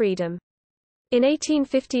definitions of freedom. In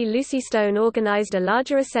 1850, Lucy Stone organized a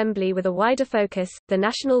larger assembly with a wider focus, the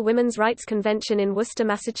National Women's Rights Convention in Worcester,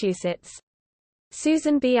 Massachusetts.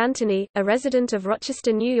 Susan B. Anthony, a resident of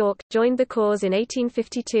Rochester, New York, joined the cause in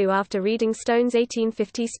 1852 after reading Stone's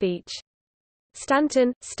 1850 speech.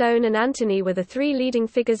 Stanton, Stone and Anthony were the three leading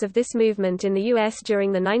figures of this movement in the U.S.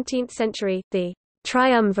 during the 19th century, the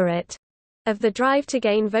triumvirate of the drive to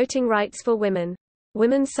gain voting rights for women.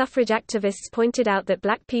 Women's suffrage activists pointed out that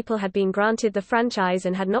black people had been granted the franchise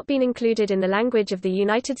and had not been included in the language of the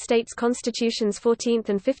United States Constitution's 14th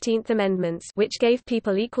and 15th Amendments, which gave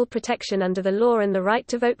people equal protection under the law and the right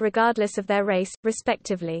to vote regardless of their race,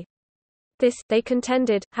 respectively. This, they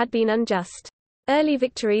contended, had been unjust. Early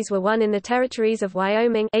victories were won in the territories of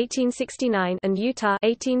Wyoming 1869 and Utah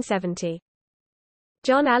 1870.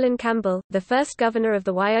 John Allen Campbell, the first governor of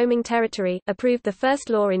the Wyoming Territory, approved the first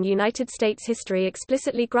law in United States history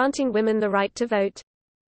explicitly granting women the right to vote.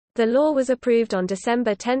 The law was approved on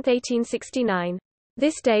December 10, 1869.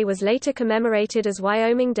 This day was later commemorated as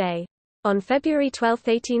Wyoming Day. On February 12,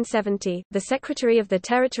 1870, the Secretary of the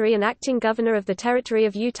Territory and acting governor of the Territory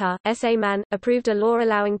of Utah, S.A. Mann, approved a law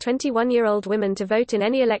allowing 21-year-old women to vote in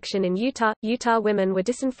any election in Utah. Utah women were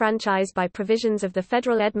disenfranchised by provisions of the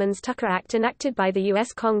federal Edmunds-Tucker Act enacted by the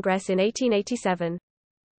U.S. Congress in 1887.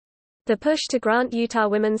 The push to grant Utah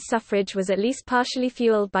women's suffrage was at least partially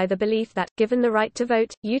fueled by the belief that, given the right to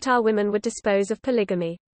vote, Utah women would dispose of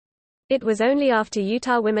polygamy. It was only after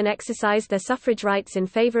Utah women exercised their suffrage rights in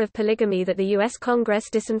favor of polygamy that the U.S. Congress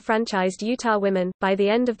disenfranchised Utah women. By the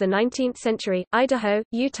end of the 19th century, Idaho,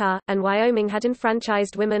 Utah, and Wyoming had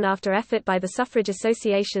enfranchised women after effort by the suffrage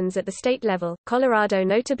associations at the state level. Colorado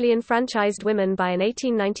notably enfranchised women by an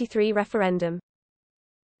 1893 referendum.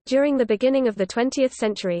 During the beginning of the 20th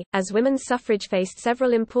century, as women's suffrage faced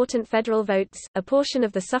several important federal votes, a portion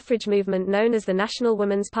of the suffrage movement known as the National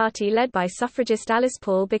Woman's Party led by suffragist Alice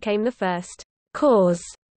Paul became the first cause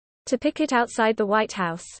to picket outside the White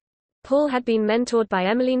House. Paul had been mentored by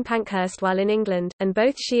Emmeline Pankhurst while in England, and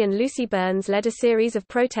both she and Lucy Burns led a series of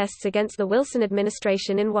protests against the Wilson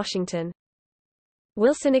administration in Washington.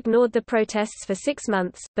 Wilson ignored the protests for 6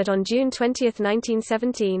 months, but on June 20,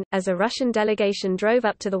 1917, as a Russian delegation drove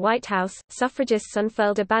up to the White House, suffragists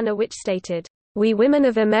unfurled a banner which stated, "We women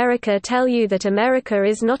of America tell you that America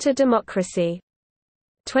is not a democracy.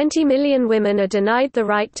 20 million women are denied the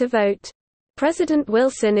right to vote. President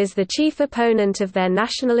Wilson is the chief opponent of their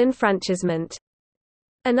national enfranchisement."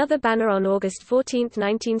 Another banner on August 14,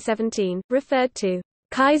 1917, referred to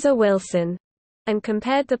Kaiser Wilson and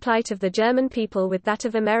compared the plight of the German people with that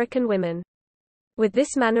of American women. With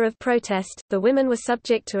this manner of protest, the women were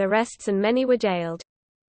subject to arrests and many were jailed.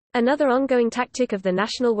 Another ongoing tactic of the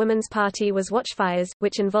National Woman's Party was watchfires,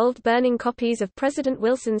 which involved burning copies of President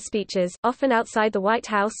Wilson's speeches, often outside the White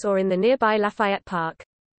House or in the nearby Lafayette Park.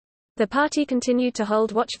 The party continued to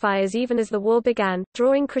hold watchfires even as the war began,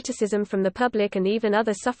 drawing criticism from the public and even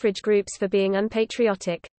other suffrage groups for being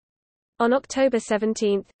unpatriotic. On October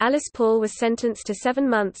 17, Alice Paul was sentenced to 7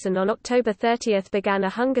 months and on October 30 began a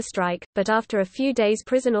hunger strike, but after a few days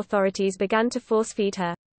prison authorities began to force-feed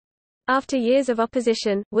her. After years of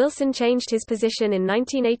opposition, Wilson changed his position in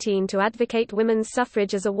 1918 to advocate women's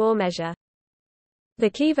suffrage as a war measure. The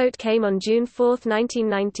key vote came on June 4,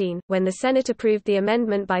 1919, when the Senate approved the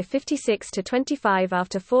amendment by 56 to 25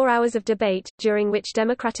 after 4 hours of debate, during which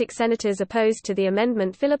Democratic senators opposed to the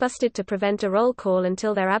amendment filibustered to prevent a roll call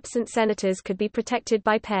until their absent senators could be protected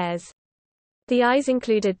by pairs. The ayes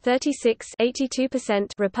included 36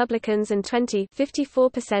 (82%) Republicans and 20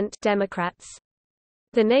 (54%) Democrats.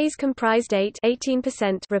 The nays comprised 8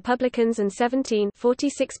 (18%) Republicans and 17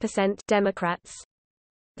 (46%) Democrats.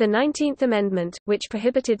 The 19th Amendment, which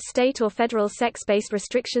prohibited state or federal sex-based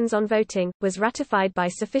restrictions on voting, was ratified by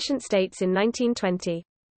sufficient states in 1920.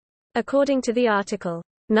 According to the article,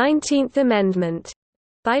 19th Amendment,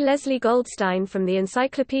 by Leslie Goldstein from the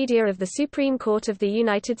Encyclopedia of the Supreme Court of the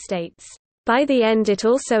United States, by the end it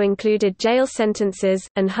also included jail sentences,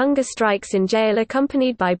 and hunger strikes in jail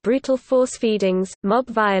accompanied by brutal force feedings, mob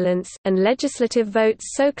violence, and legislative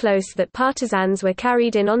votes so close that partisans were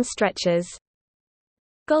carried in on stretchers.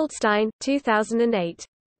 Goldstein, 2008.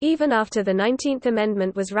 Even after the 19th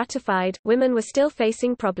Amendment was ratified, women were still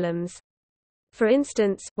facing problems. For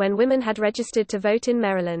instance, when women had registered to vote in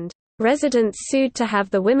Maryland, residents sued to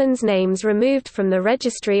have the women's names removed from the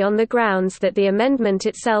registry on the grounds that the amendment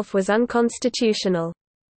itself was unconstitutional.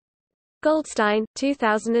 Goldstein,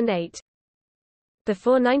 2008.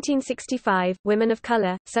 Before 1965, women of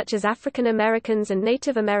color, such as African Americans and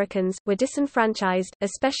Native Americans, were disenfranchised,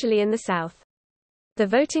 especially in the South. The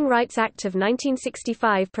Voting Rights Act of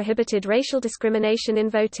 1965 prohibited racial discrimination in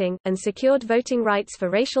voting, and secured voting rights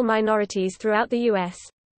for racial minorities throughout the U.S.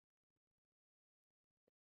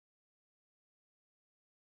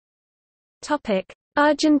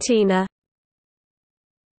 Argentina.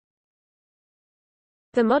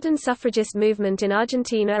 The modern suffragist movement in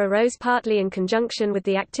Argentina arose partly in conjunction with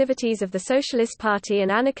the activities of the Socialist Party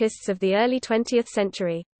and anarchists of the early 20th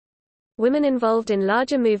century. Women involved in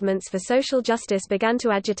larger movements for social justice began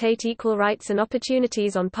to agitate equal rights and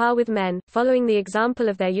opportunities on par with men, following the example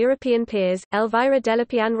of their European peers. Elvira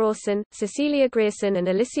Delapian Rawson, Cecilia Grierson and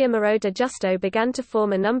Alicia Moreau de Justo began to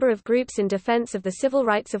form a number of groups in defense of the civil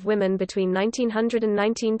rights of women between 1900 and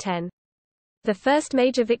 1910. The first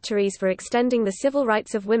major victories for extending the civil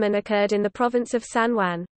rights of women occurred in the province of San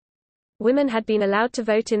Juan. Women had been allowed to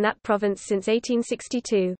vote in that province since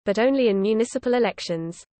 1862, but only in municipal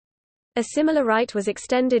elections. A similar right was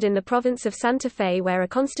extended in the province of Santa Fe, where a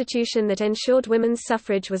constitution that ensured women's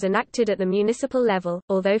suffrage was enacted at the municipal level,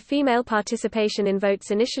 although female participation in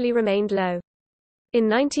votes initially remained low. In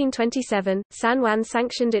 1927, San Juan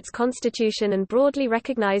sanctioned its constitution and broadly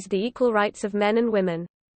recognized the equal rights of men and women.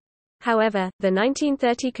 However, the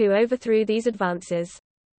 1930 coup overthrew these advances.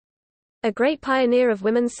 A great pioneer of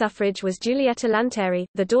women's suffrage was Giulietta Lanteri,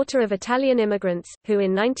 the daughter of Italian immigrants, who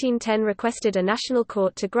in 1910 requested a national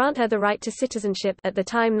court to grant her the right to citizenship, at the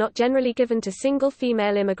time not generally given to single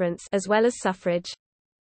female immigrants, as well as suffrage.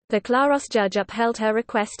 The Claros judge upheld her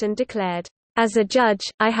request and declared, "As a judge,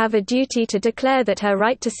 I have a duty to declare that her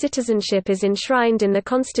right to citizenship is enshrined in the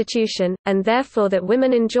Constitution, and therefore that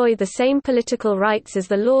women enjoy the same political rights as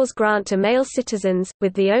the laws grant to male citizens,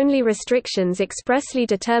 with the only restrictions expressly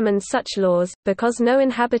determine such laws, because no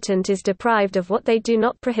inhabitant is deprived of what they do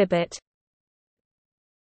not prohibit."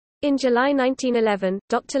 In July 1911,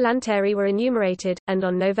 Dr. Lanteri were enumerated, and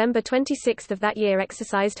on November 26 of that year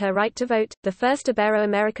exercised her right to vote, the first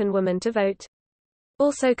Ibero-American woman to vote.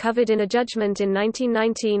 Also covered in a judgment in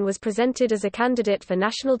 1919 was presented as a candidate for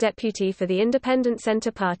national deputy for the Independent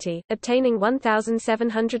Centre Party, obtaining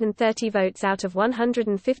 1,730 votes out of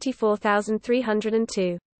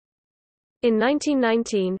 154,302. In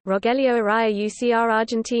 1919, Rogelio Araya UCR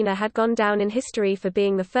Argentina had gone down in history for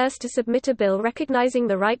being the first to submit a bill recognizing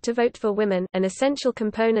the right to vote for women, an essential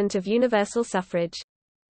component of universal suffrage.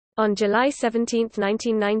 On July 17,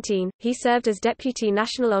 1919, he served as Deputy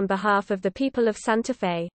National on behalf of the people of Santa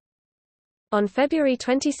Fe. On February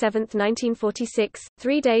 27, 1946,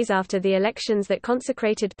 3 days after the elections that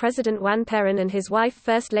consecrated President Juan Perón and his wife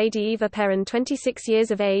First Lady Eva Perón, 26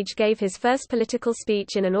 years of age, gave his first political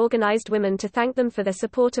speech in an organized women to thank them for their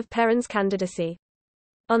support of Perón's candidacy.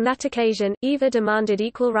 On that occasion, Eva demanded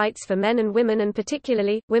equal rights for men and women and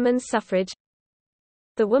particularly, women's suffrage.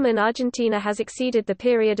 The woman Argentina has exceeded the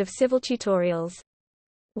period of civil tutorials.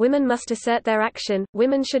 Women must assert their action,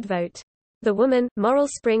 women should vote. The woman, moral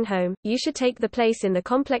spring home, you should take the place in the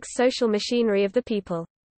complex social machinery of the people.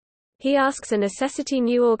 He asks a necessity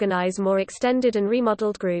new organize more extended and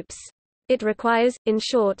remodeled groups. It requires, in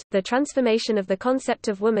short, the transformation of the concept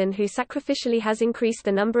of woman who sacrificially has increased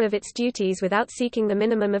the number of its duties without seeking the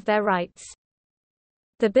minimum of their rights.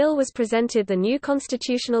 The bill was presented. The new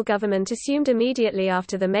constitutional government assumed immediately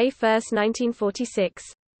after the May 1, 1946.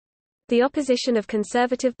 The opposition of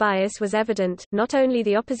conservative bias was evident, not only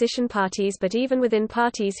the opposition parties but even within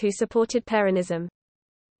parties who supported Peronism.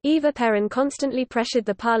 Eva Perón constantly pressured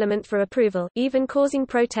the parliament for approval, even causing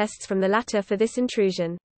protests from the latter for this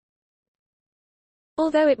intrusion.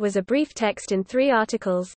 Although it was a brief text in 3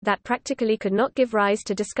 articles, that practically could not give rise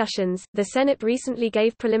to discussions, the Senate recently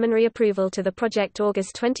gave preliminary approval to the project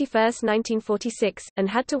August 21, 1946, and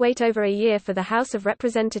had to wait over a year for the House of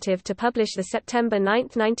Representatives to publish the September 9,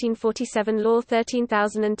 1947 Law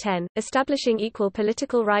 13,010, establishing equal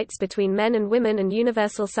political rights between men and women and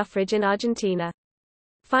universal suffrage in Argentina.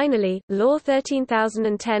 Finally, Law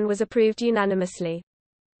 13,010 was approved unanimously.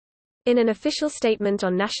 In an official statement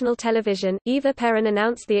on national television, Eva Perón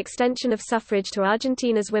announced the extension of suffrage to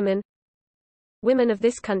Argentina's women. Women of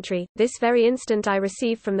this country, this very instant I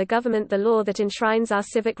receive from the government the law that enshrines our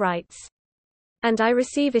civic rights. And I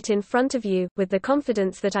receive it in front of you, with the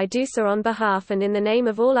confidence that I do so on behalf and in the name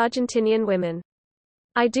of all Argentinian women.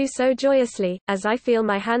 I do so joyously, as I feel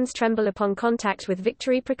my hands tremble upon contact with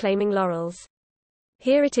victory-proclaiming laurels.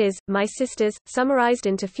 Here it is, my sisters, summarized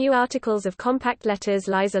into few articles of compact letters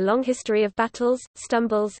lies a long history of battles,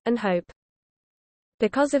 stumbles, and hope.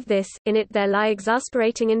 Because of this, in it there lie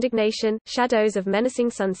exasperating indignation, shadows of menacing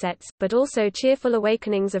sunsets, but also cheerful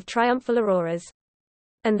awakenings of triumphal auroras.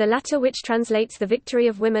 And the latter which translates the victory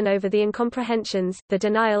of women over the incomprehensions, the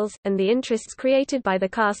denials, and the interests created by the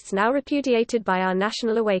castes now repudiated by our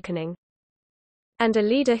national awakening. And a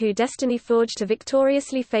leader who destiny forged to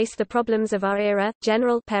victoriously face the problems of our era,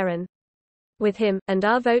 General Perón. With him, and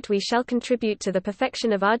our vote we shall contribute to the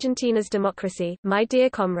perfection of Argentina's democracy, my dear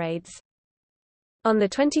comrades. On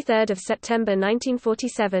 23 September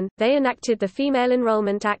 1947, they enacted the Female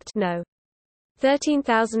Enrollment Act No.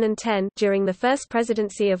 13,010, during the first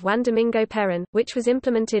presidency of Juan Domingo Perón, which was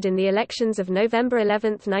implemented in the elections of November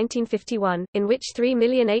 11, 1951, in which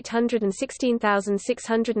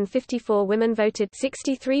 3,816,654 women voted.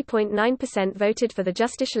 63.9% voted for the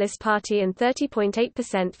Justicialist Party and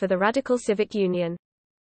 30.8% for the Radical Civic Union.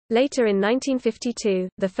 Later in 1952,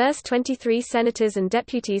 the first 23 senators and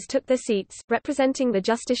deputies took their seats, representing the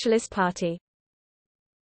Justicialist Party.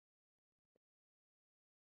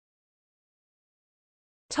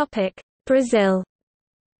 Brazil.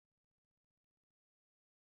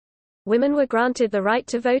 Women were granted the right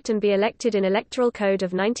to vote and be elected in Electoral Code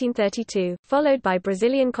of 1932, followed by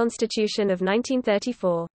Brazilian Constitution of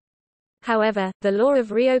 1934. However, the law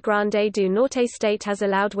of Rio Grande do Norte state has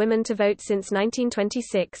allowed women to vote since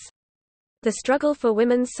 1926. The struggle for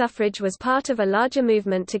women's suffrage was part of a larger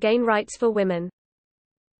movement to gain rights for women.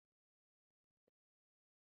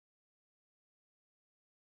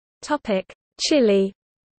 Chile.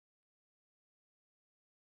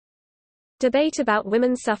 Debate about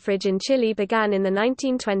women's suffrage in Chile began in the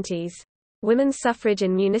 1920s. Women's suffrage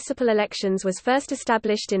in municipal elections was first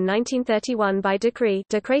established in 1931 by decree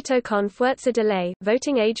Decreto con Fuerza de Ley.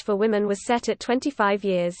 Voting age for women was set at 25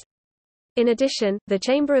 years. In addition, the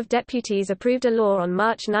Chamber of Deputies approved a law on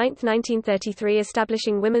March 9, 1933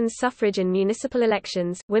 establishing women's suffrage in municipal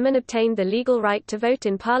elections. Women obtained the legal right to vote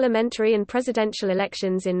in parliamentary and presidential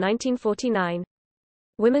elections in 1949.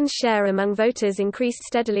 Women's share among voters increased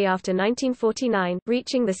steadily after 1949,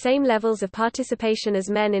 reaching the same levels of participation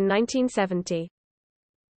as men in 1970.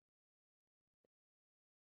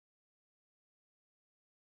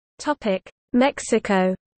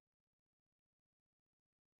 Mexico.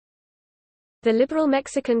 The liberal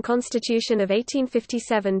Mexican Constitution of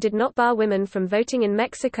 1857 did not bar women from voting in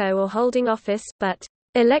Mexico or holding office, but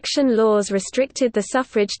election laws restricted the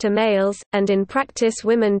suffrage to males, and in practice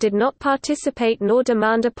women did not participate nor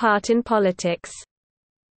demand a part in politics,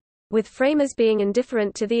 with framers being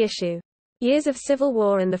indifferent to the issue. Years of civil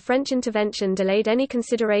war and the French intervention delayed any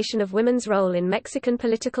consideration of women's role in Mexican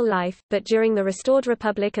political life, but during the restored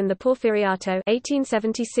Republic and the Porfiriato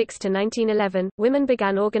 1876–1911, women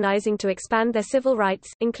began organizing to expand their civil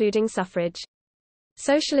rights, including suffrage.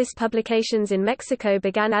 Socialist publications in Mexico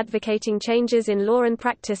began advocating changes in law and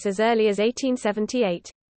practice as early as 1878.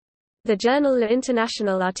 The journal La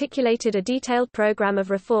Internacional articulated a detailed program of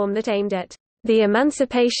reform that aimed at the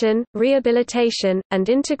emancipation, rehabilitation, and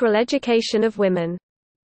integral education of women.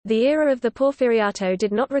 The era of the Porfiriato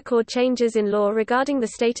did not record changes in law regarding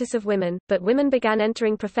the status of women, but women began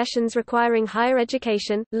entering professions requiring higher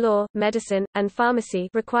education, law, medicine, and pharmacy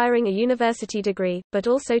requiring a university degree, but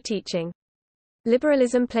also teaching.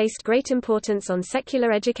 Liberalism placed great importance on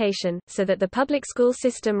secular education, so that the public school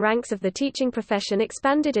system ranks of the teaching profession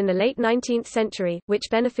expanded in the late 19th century, which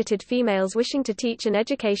benefited females wishing to teach an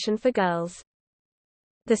education for girls.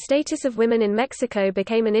 The status of women in Mexico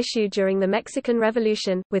became an issue during the Mexican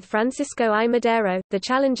Revolution, with Francisco I. Madero, the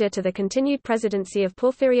challenger to the continued presidency of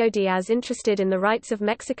Porfirio Díaz, interested in the rights of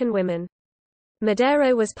Mexican women.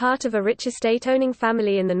 Madero was part of a rich estate-owning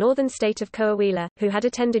family in the northern state of Coahuila, who had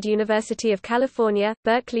attended University of California,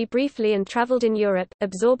 Berkeley briefly and traveled in Europe,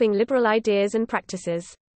 absorbing liberal ideas and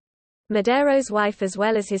practices. Madero's wife as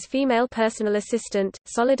well as his female personal assistant,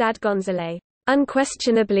 Soledad González,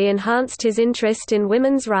 unquestionably enhanced his interest in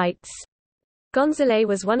women's rights. González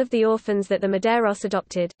was one of the orphans that the Maderos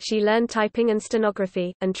adopted. She learned typing and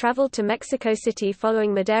stenography, and traveled to Mexico City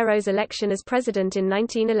following Madero's election as president in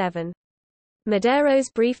 1911.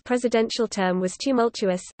 Madero's brief presidential term was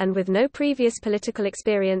tumultuous, and with no previous political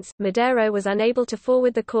experience, Madero was unable to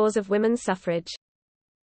forward the cause of women's suffrage.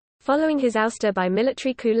 Following his ouster by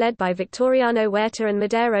military coup led by Victoriano Huerta and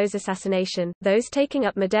Madero's assassination, those taking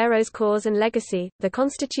up Madero's cause and legacy, the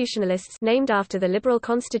Constitutionalists, named after the liberal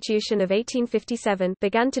Constitution of 1857,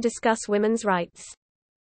 began to discuss women's rights.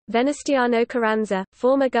 Venustiano Carranza,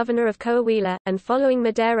 former governor of Coahuila, and following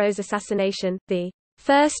Madero's assassination, the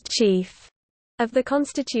first chief of the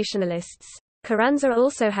Constitutionalists, Carranza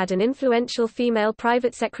also had an influential female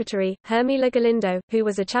private secretary, Hermila Galindo, who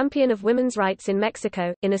was a champion of women's rights in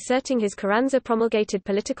Mexico. In asserting his Carranza promulgated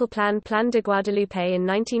political Plan de Guadalupe in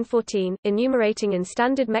 1914, enumerating in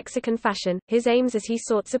standard Mexican fashion, his aims as he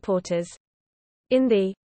sought supporters. In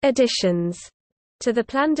the additions to the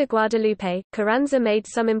Plan de Guadalupe, Carranza made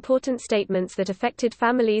some important statements that affected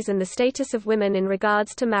families and the status of women in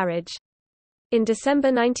regards to marriage. In December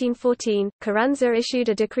 1914, Carranza issued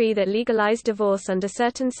a decree that legalized divorce under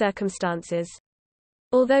certain circumstances.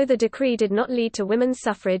 Although the decree did not lead to women's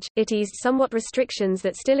suffrage, it eased somewhat restrictions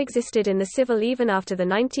that still existed in the civil even after the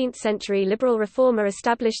 19th-century liberal reformer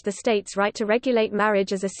established the state's right to regulate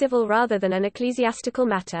marriage as a civil rather than an ecclesiastical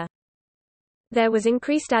matter. There was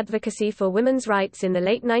increased advocacy for women's rights in the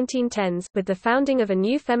late 1910s, with the founding of a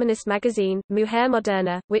new feminist magazine, Mujer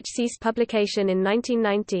Moderna, which ceased publication in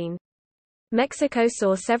 1919. Mexico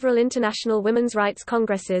saw several international women's rights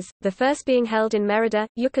congresses, the first being held in Mérida,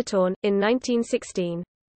 Yucatán, in 1916.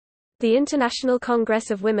 The International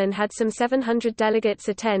Congress of Women had some 700 delegates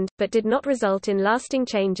attend, but did not result in lasting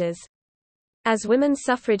changes. As women's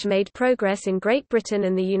suffrage made progress in Great Britain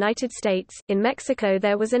and the United States, in Mexico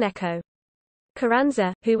there was an echo.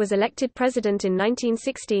 Carranza, who was elected president in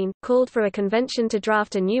 1916, called for a convention to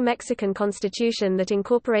draft a new Mexican constitution that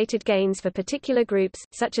incorporated gains for particular groups,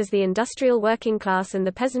 such as the industrial working class and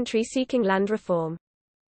the peasantry seeking land reform.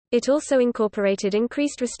 It also incorporated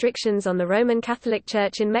increased restrictions on the Roman Catholic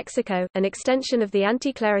Church in Mexico, an extension of the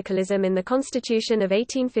anti-clericalism in the Constitution of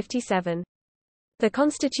 1857. The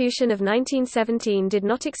Constitution of 1917 did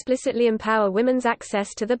not explicitly empower women's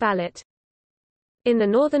access to the ballot. In the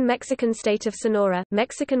northern Mexican state of Sonora,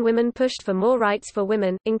 Mexican women pushed for more rights for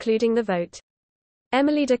women, including the vote.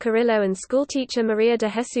 Emily de Carrillo and schoolteacher Maria de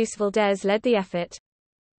Jesus Valdez led the effort.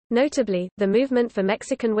 Notably, the movement for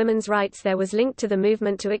Mexican women's rights there was linked to the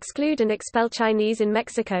movement to exclude and expel Chinese in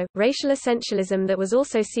Mexico, racial essentialism that was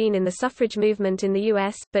also seen in the suffrage movement in the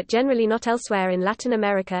U.S., but generally not elsewhere in Latin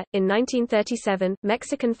America. In 1937,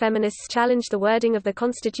 Mexican feminists challenged the wording of the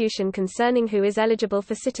Constitution concerning who is eligible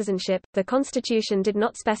for citizenship. The Constitution did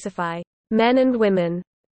not specify men and women.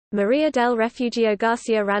 Maria del Refugio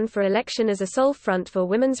Garcia ran for election as a sole Front for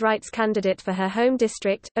Women's Rights candidate for her home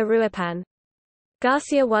district, Uruapan.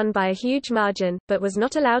 Garcia won by a huge margin, but was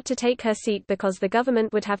not allowed to take her seat because the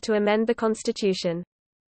government would have to amend the constitution.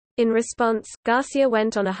 In response, Garcia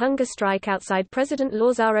went on a hunger strike outside President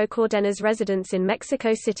Lázaro Cárdenas' residence in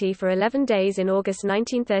Mexico City for 11 days in August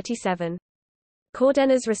 1937.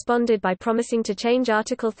 Cárdenas responded by promising to change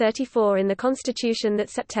Article 34 in the constitution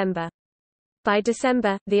that September. By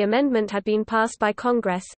December, the amendment had been passed by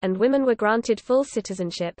Congress, and women were granted full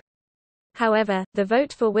citizenship. However, the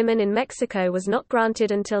vote for women in Mexico was not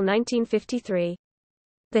granted until 1953.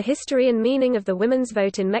 The history and meaning of the women's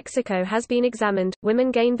vote in Mexico has been examined.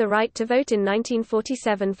 Women gained the right to vote in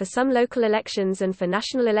 1947 for some local elections and for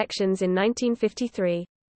national elections in 1953.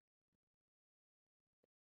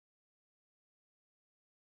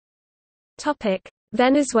 Topic: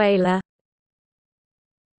 Venezuela.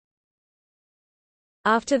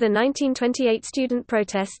 After the 1928 student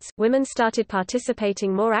protests, women started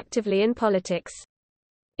participating more actively in politics.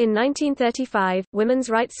 In 1935, women's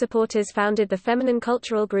rights supporters founded the Feminine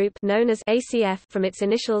Cultural Group known as ACF from its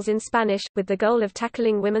initials in Spanish, with the goal of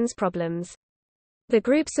tackling women's problems. The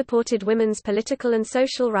group supported women's political and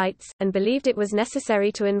social rights, and believed it was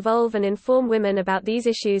necessary to involve and inform women about these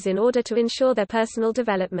issues in order to ensure their personal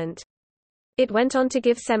development. It went on to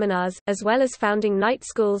give seminars, as well as founding night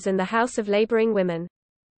schools and the House of Laboring Women.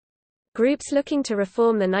 Groups looking to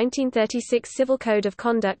reform the 1936 Civil Code of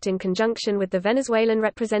Conduct in conjunction with the Venezuelan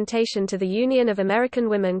representation to the Union of American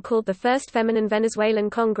Women called the First Feminine Venezuelan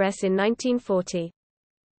Congress in 1940.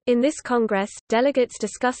 In this Congress, delegates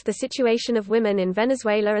discussed the situation of women in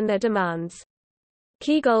Venezuela and their demands.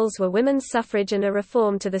 Key goals were women's suffrage and a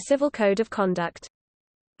reform to the Civil Code of Conduct.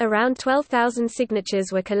 Around 12,000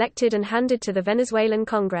 signatures were collected and handed to the Venezuelan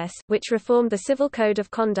Congress, which reformed the Civil Code of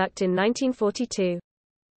Conduct in 1942.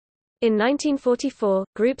 In 1944,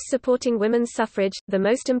 groups supporting women's suffrage, the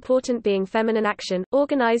most important being Feminine Action,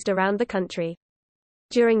 organized around the country.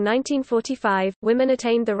 During 1945, women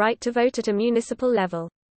attained the right to vote at a municipal level.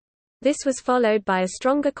 This was followed by a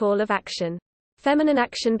stronger call of action. Feminine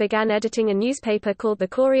Action began editing a newspaper called the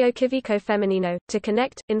Correo Cívico Femenino, to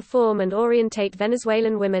connect, inform and orientate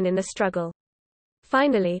Venezuelan women in the struggle.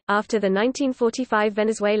 Finally, after the 1945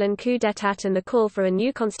 Venezuelan coup d'état and the call for a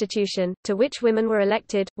new constitution, to which women were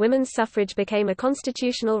elected, women's suffrage became a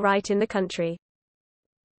constitutional right in the country.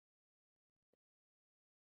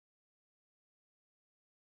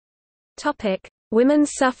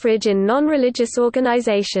 Women's suffrage in non-religious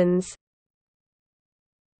organizations.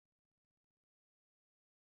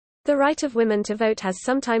 The right of women to vote has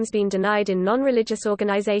sometimes been denied in non-religious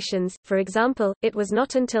organizations. For example, it was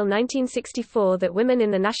not until 1964 that women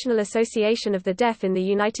in the National Association of the Deaf in the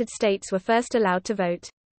United States were first allowed to vote.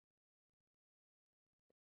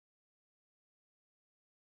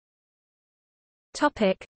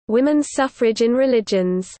 Topic: Women's suffrage in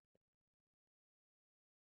religions.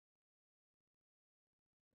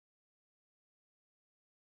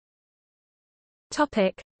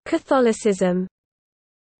 Topic: Catholicism.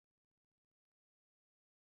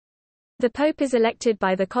 The Pope is elected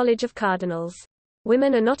by the College of Cardinals.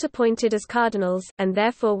 Women are not appointed as cardinals, and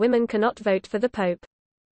therefore women cannot vote for the Pope.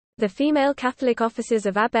 The female Catholic offices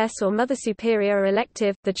of abbess or Mother Superior are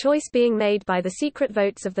elective, the choice being made by the secret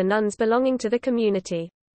votes of the nuns belonging to the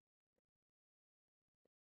community.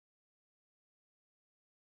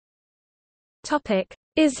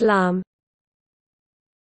 Islam.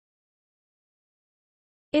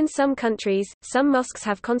 In some countries, some mosques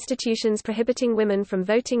have constitutions prohibiting women from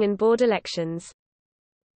voting in board elections.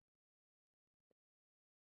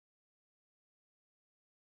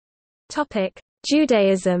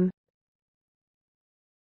 Judaism.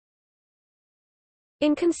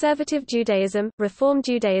 In conservative Judaism, Reform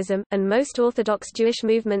Judaism, and most Orthodox Jewish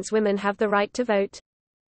movements, women have the right to vote.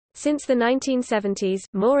 Since the 1970s,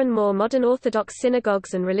 more and more modern Orthodox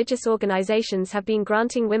synagogues and religious organizations have been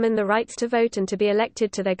granting women the rights to vote and to be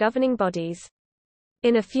elected to their governing bodies.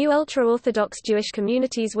 In a few ultra-Orthodox Jewish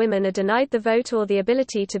communities, women are denied the vote or the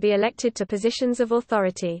ability to be elected to positions of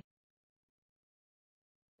authority.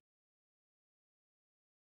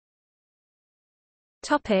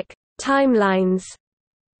 Timelines.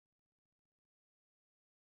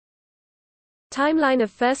 Timeline of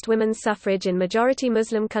first women's suffrage in majority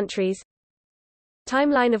Muslim countries.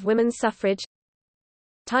 Timeline of women's suffrage.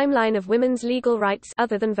 Timeline of women's legal rights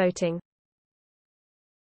other than voting.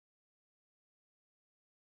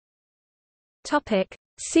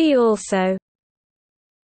 See also: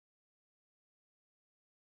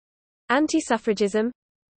 Anti-suffragism,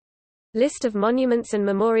 List of monuments and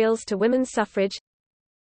memorials to women's suffrage,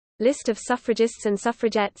 List of suffragists and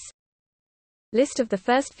suffragettes, List of the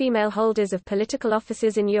first female holders of political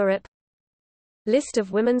offices in Europe, List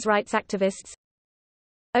of women's rights activists,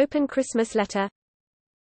 Open Christmas letter,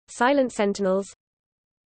 Silent Sentinels,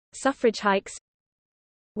 Suffrage hikes,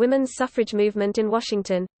 Women's suffrage movement in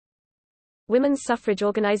Washington, Women's suffrage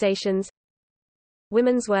organizations,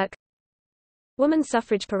 Women's work, Women's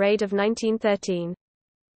suffrage parade of 1913.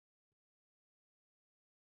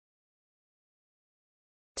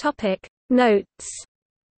 Notes.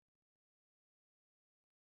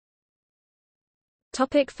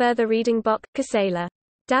 Further reading: Bock, Gisela.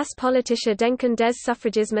 Das politische Denken des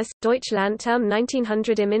Suffragismus, Deutschland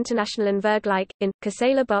 1900 im internationalen Vergleich, in,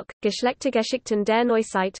 Gisela Bock, Geschlechtergeschichten der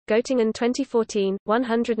Neuzeit, Göttingen 2014,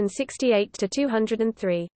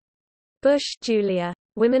 168–203. Bush, Julia.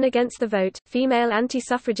 Women Against the Vote, Female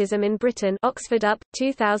Anti-Suffragism in Britain, Oxford UP,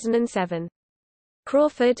 2007.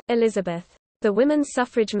 Crawford, Elizabeth. The Women's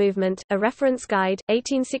Suffrage Movement, A Reference Guide,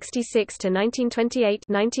 1866–1928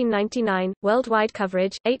 1999, worldwide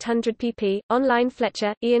coverage, 800 pp. Online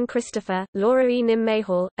Fletcher, Ian Christopher, Laura E. Nim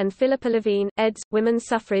Mayhall, and Philippa Levine, eds. Women's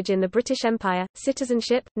Suffrage in the British Empire,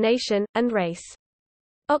 Citizenship, Nation, and Race.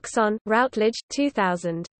 Oxon, Routledge,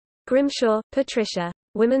 2000. Grimshaw, Patricia.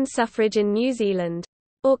 Women's Suffrage in New Zealand.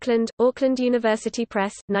 Auckland, Auckland University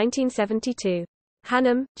Press, 1972.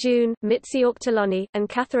 Hannam, June, Mitzi Auchterlony, and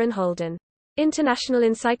Catherine Holden. International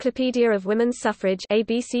Encyclopedia of Women's Suffrage,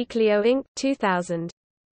 ABC Clio Inc., 2000.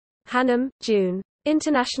 Hannam, June.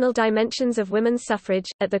 International Dimensions of Women's Suffrage,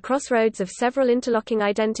 at the Crossroads of Several Interlocking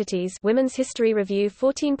Identities, Women's History Review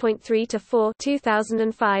 14.3-4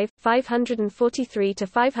 2005,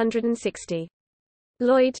 543–560.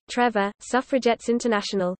 Lloyd, Trevor, Suffragettes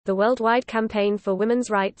International, The Worldwide Campaign for Women's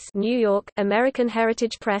Rights, New York, American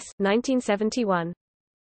Heritage Press, 1971.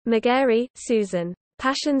 McGarry, Susan.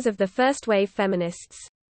 Passions of the First Wave Feminists.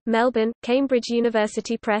 Melbourne, Cambridge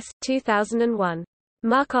University Press, 2001.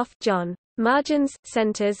 Markoff, John. Margins,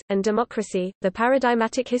 Centres, and Democracy, The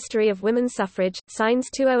Paradigmatic History of Women's Suffrage, Signs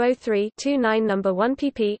 2003-29 No. 1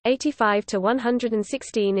 pp.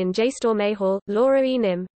 85–116 in JSTOR Mayhall, Laura E.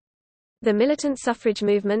 Nim. The Militant Suffrage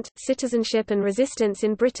Movement, Citizenship and Resistance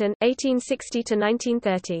in Britain,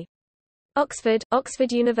 1860–1930. Oxford,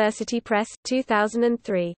 Oxford University Press,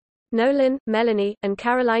 2003. Nolan, Melanie, and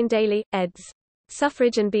Caroline Daly, eds.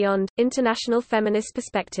 Suffrage and Beyond, International Feminist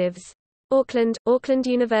Perspectives. Auckland, Auckland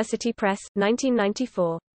University Press,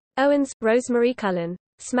 1994. Owens, Rosemary Cullen.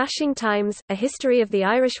 Smashing Times, A History of the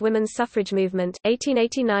Irish Women's Suffrage Movement,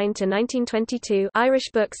 1889–1922 Irish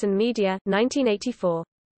Books and Media, 1984.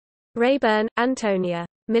 Rayburn, Antonia.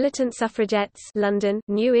 Militant Suffragettes, London,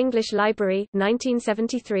 New English Library,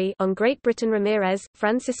 1973, on Great Britain. Ramirez,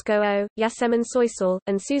 Francisco O., Yasemin Soysal,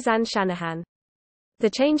 and Suzanne Shanahan. The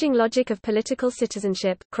Changing Logic of Political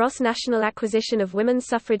Citizenship, Cross-National Acquisition of Women's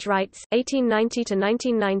Suffrage Rights,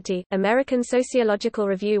 1890–1990, American Sociological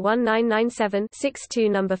Review 1997-62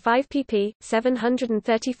 No. 5 pp.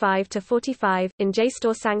 735–45, in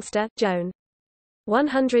JSTOR Sangster, Joan.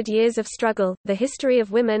 100 Years of Struggle, The History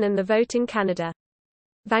of Women and the Vote in Canada.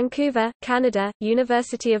 Vancouver, Canada,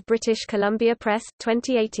 University of British Columbia Press,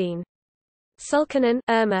 2018. Sulkanen,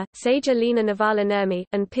 Irma, Saja Lena Navala Nurmi,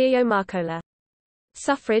 and Pirjo Markola.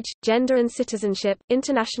 Suffrage, Gender and Citizenship,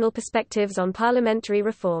 International Perspectives on Parliamentary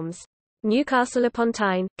Reforms. Newcastle upon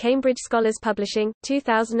Tyne, Cambridge Scholars Publishing,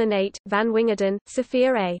 2008, Van Wingerden,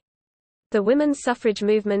 Sophia A. The Women's Suffrage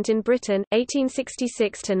Movement in Britain,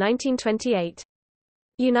 1866–1928.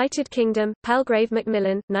 United Kingdom, Palgrave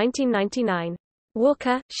Macmillan, 1999.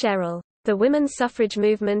 Walker, Cheryl. The Women's Suffrage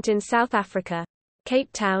Movement in South Africa. Cape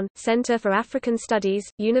Town, Centre for African Studies,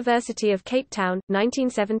 University of Cape Town,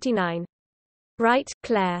 1979. Wright,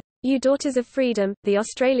 Claire. You Daughters of Freedom, The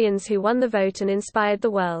Australians Who Won the Vote and Inspired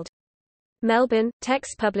the World. Melbourne,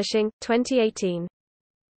 Text Publishing, 2018.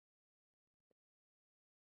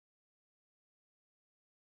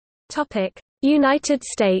 United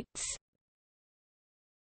States.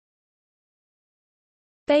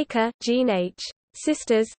 Baker, Jean H.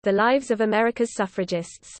 Sisters, The Lives of America's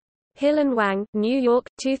Suffragists. Hill and Wang, New York,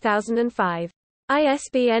 2005.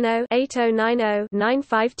 ISBN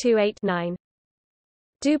 0-8090-95289.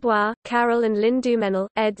 Dubois, Carol and Lynn Dumenil,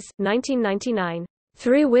 eds. 1999.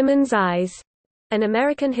 Through Women's Eyes. An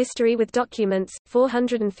American History with Documents,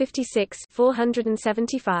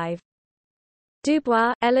 456–475.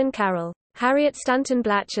 Dubois, Ellen Carroll. Harriet Stanton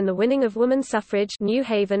Blatch and the Winning of Woman Suffrage, New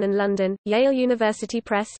Haven and London, Yale University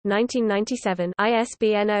Press, 1997,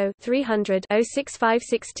 ISBN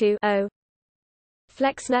 0-300-06562-0.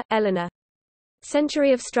 Flexner, Eleanor.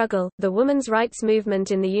 Century of Struggle, The Woman's Rights Movement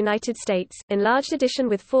in the United States, enlarged edition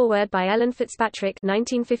with foreword by Ellen Fitzpatrick,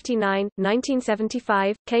 1959,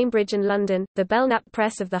 1975, Cambridge and London, The Belknap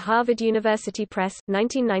Press of the Harvard University Press,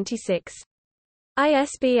 1996.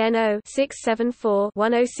 ISBN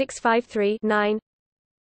 0-674-10653-9.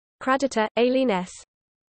 Creditor, Aileen S.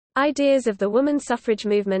 Ideas of the Woman Suffrage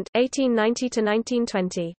Movement,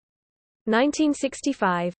 1890–1920.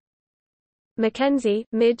 1965. Mackenzie,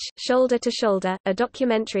 Midge, Shoulder to Shoulder, a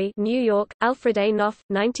documentary, New York, Alfred A. Knopf,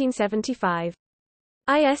 1975.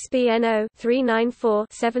 ISBN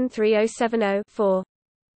 0-394-73070-4.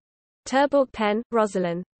 Terborg Penn,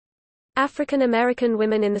 Rosalind. African American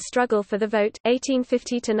Women in the Struggle for the Vote,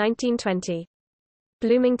 1850–1920.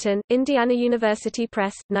 Bloomington, Indiana University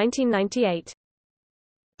Press, 1998.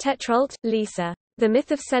 Tetrault, Lisa. The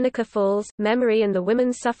Myth of Seneca Falls, Memory and the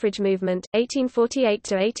Women's Suffrage Movement,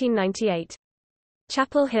 1848–1898.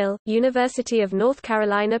 Chapel Hill, University of North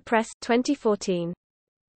Carolina Press, 2014.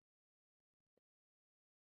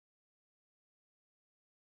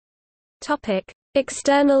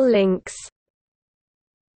 External links.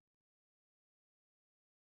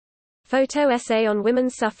 Photo essay on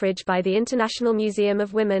women's suffrage by the International Museum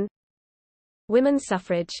of Women. Women's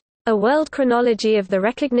Suffrage. A World Chronology of the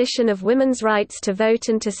Recognition of Women's Rights to Vote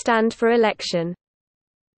and to Stand for Election.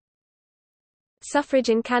 Suffrage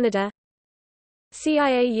in Canada.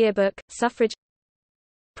 CIA Yearbook, Suffrage.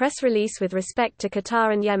 Press release with respect to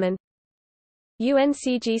Qatar and Yemen.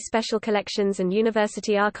 UNCG Special Collections and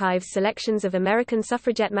University Archives selections of American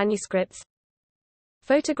suffragette manuscripts.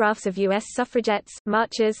 Photographs of U.S. suffragettes,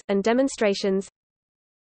 marches, and demonstrations.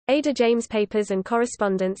 Ada James Papers and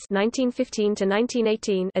Correspondence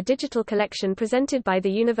 1915–1918, a digital collection presented by the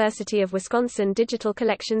University of Wisconsin Digital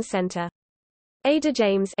Collections Center. Ada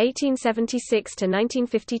James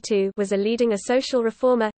 (1876–1952) was a leading social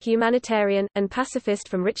reformer, humanitarian, and pacifist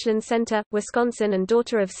from Richland Center, Wisconsin, and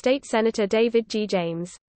daughter of State Senator David G.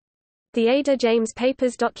 James. The Ada James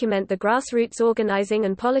Papers document the grassroots organizing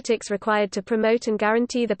and politics required to promote and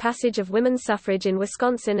guarantee the passage of women's suffrage in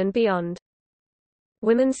Wisconsin and beyond.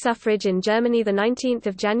 Women's suffrage in Germany, the 19th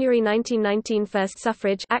of January 1919. First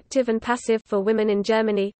suffrage, active and passive, for women in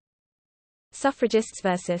Germany. Suffragists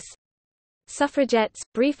versus suffragettes,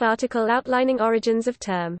 brief article outlining origins of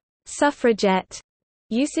term suffragette,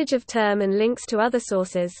 usage of term and links to other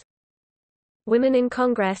sources. Women in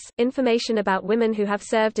Congress, information about women who have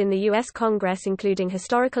served in the U.S. Congress including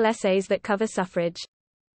historical essays that cover suffrage.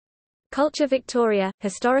 Culture Victoria,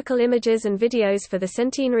 historical images and videos for the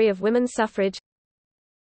centenary of women's suffrage.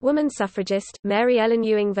 Woman Suffragist, Mary Ellen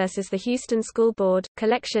Ewing vs. the Houston School Board,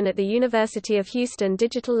 collection at the University of Houston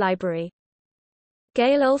Digital Library.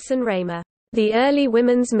 Gail Olson Raymer. The Early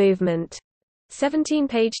Women's Movement,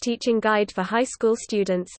 17-page teaching guide for high school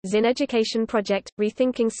students, Zin Education Project,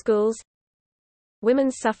 Rethinking Schools.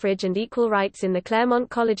 Women's Suffrage and Equal Rights in the Claremont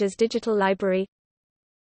College's Digital Library.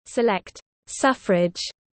 Select Suffrage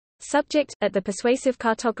subject, at the Persuasive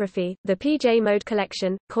Cartography, the P.J. Mode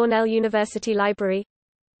Collection, Cornell University Library.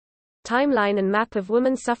 Timeline and map of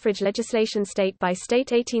women's suffrage legislation state by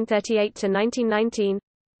state 1838 to 1919.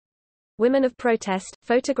 Women of Protest,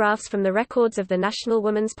 photographs from the records of the National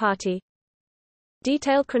Woman's Party.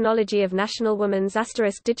 Detailed chronology of National Woman's **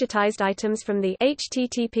 digitized items from the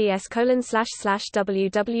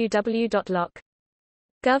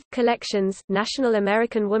https://www.loc.gov collections, National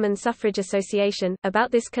American Woman Suffrage Association.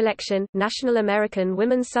 About this collection, National American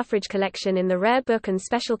Women's Suffrage Collection in the Rare Book and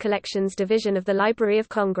Special Collections Division of the Library of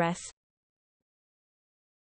Congress.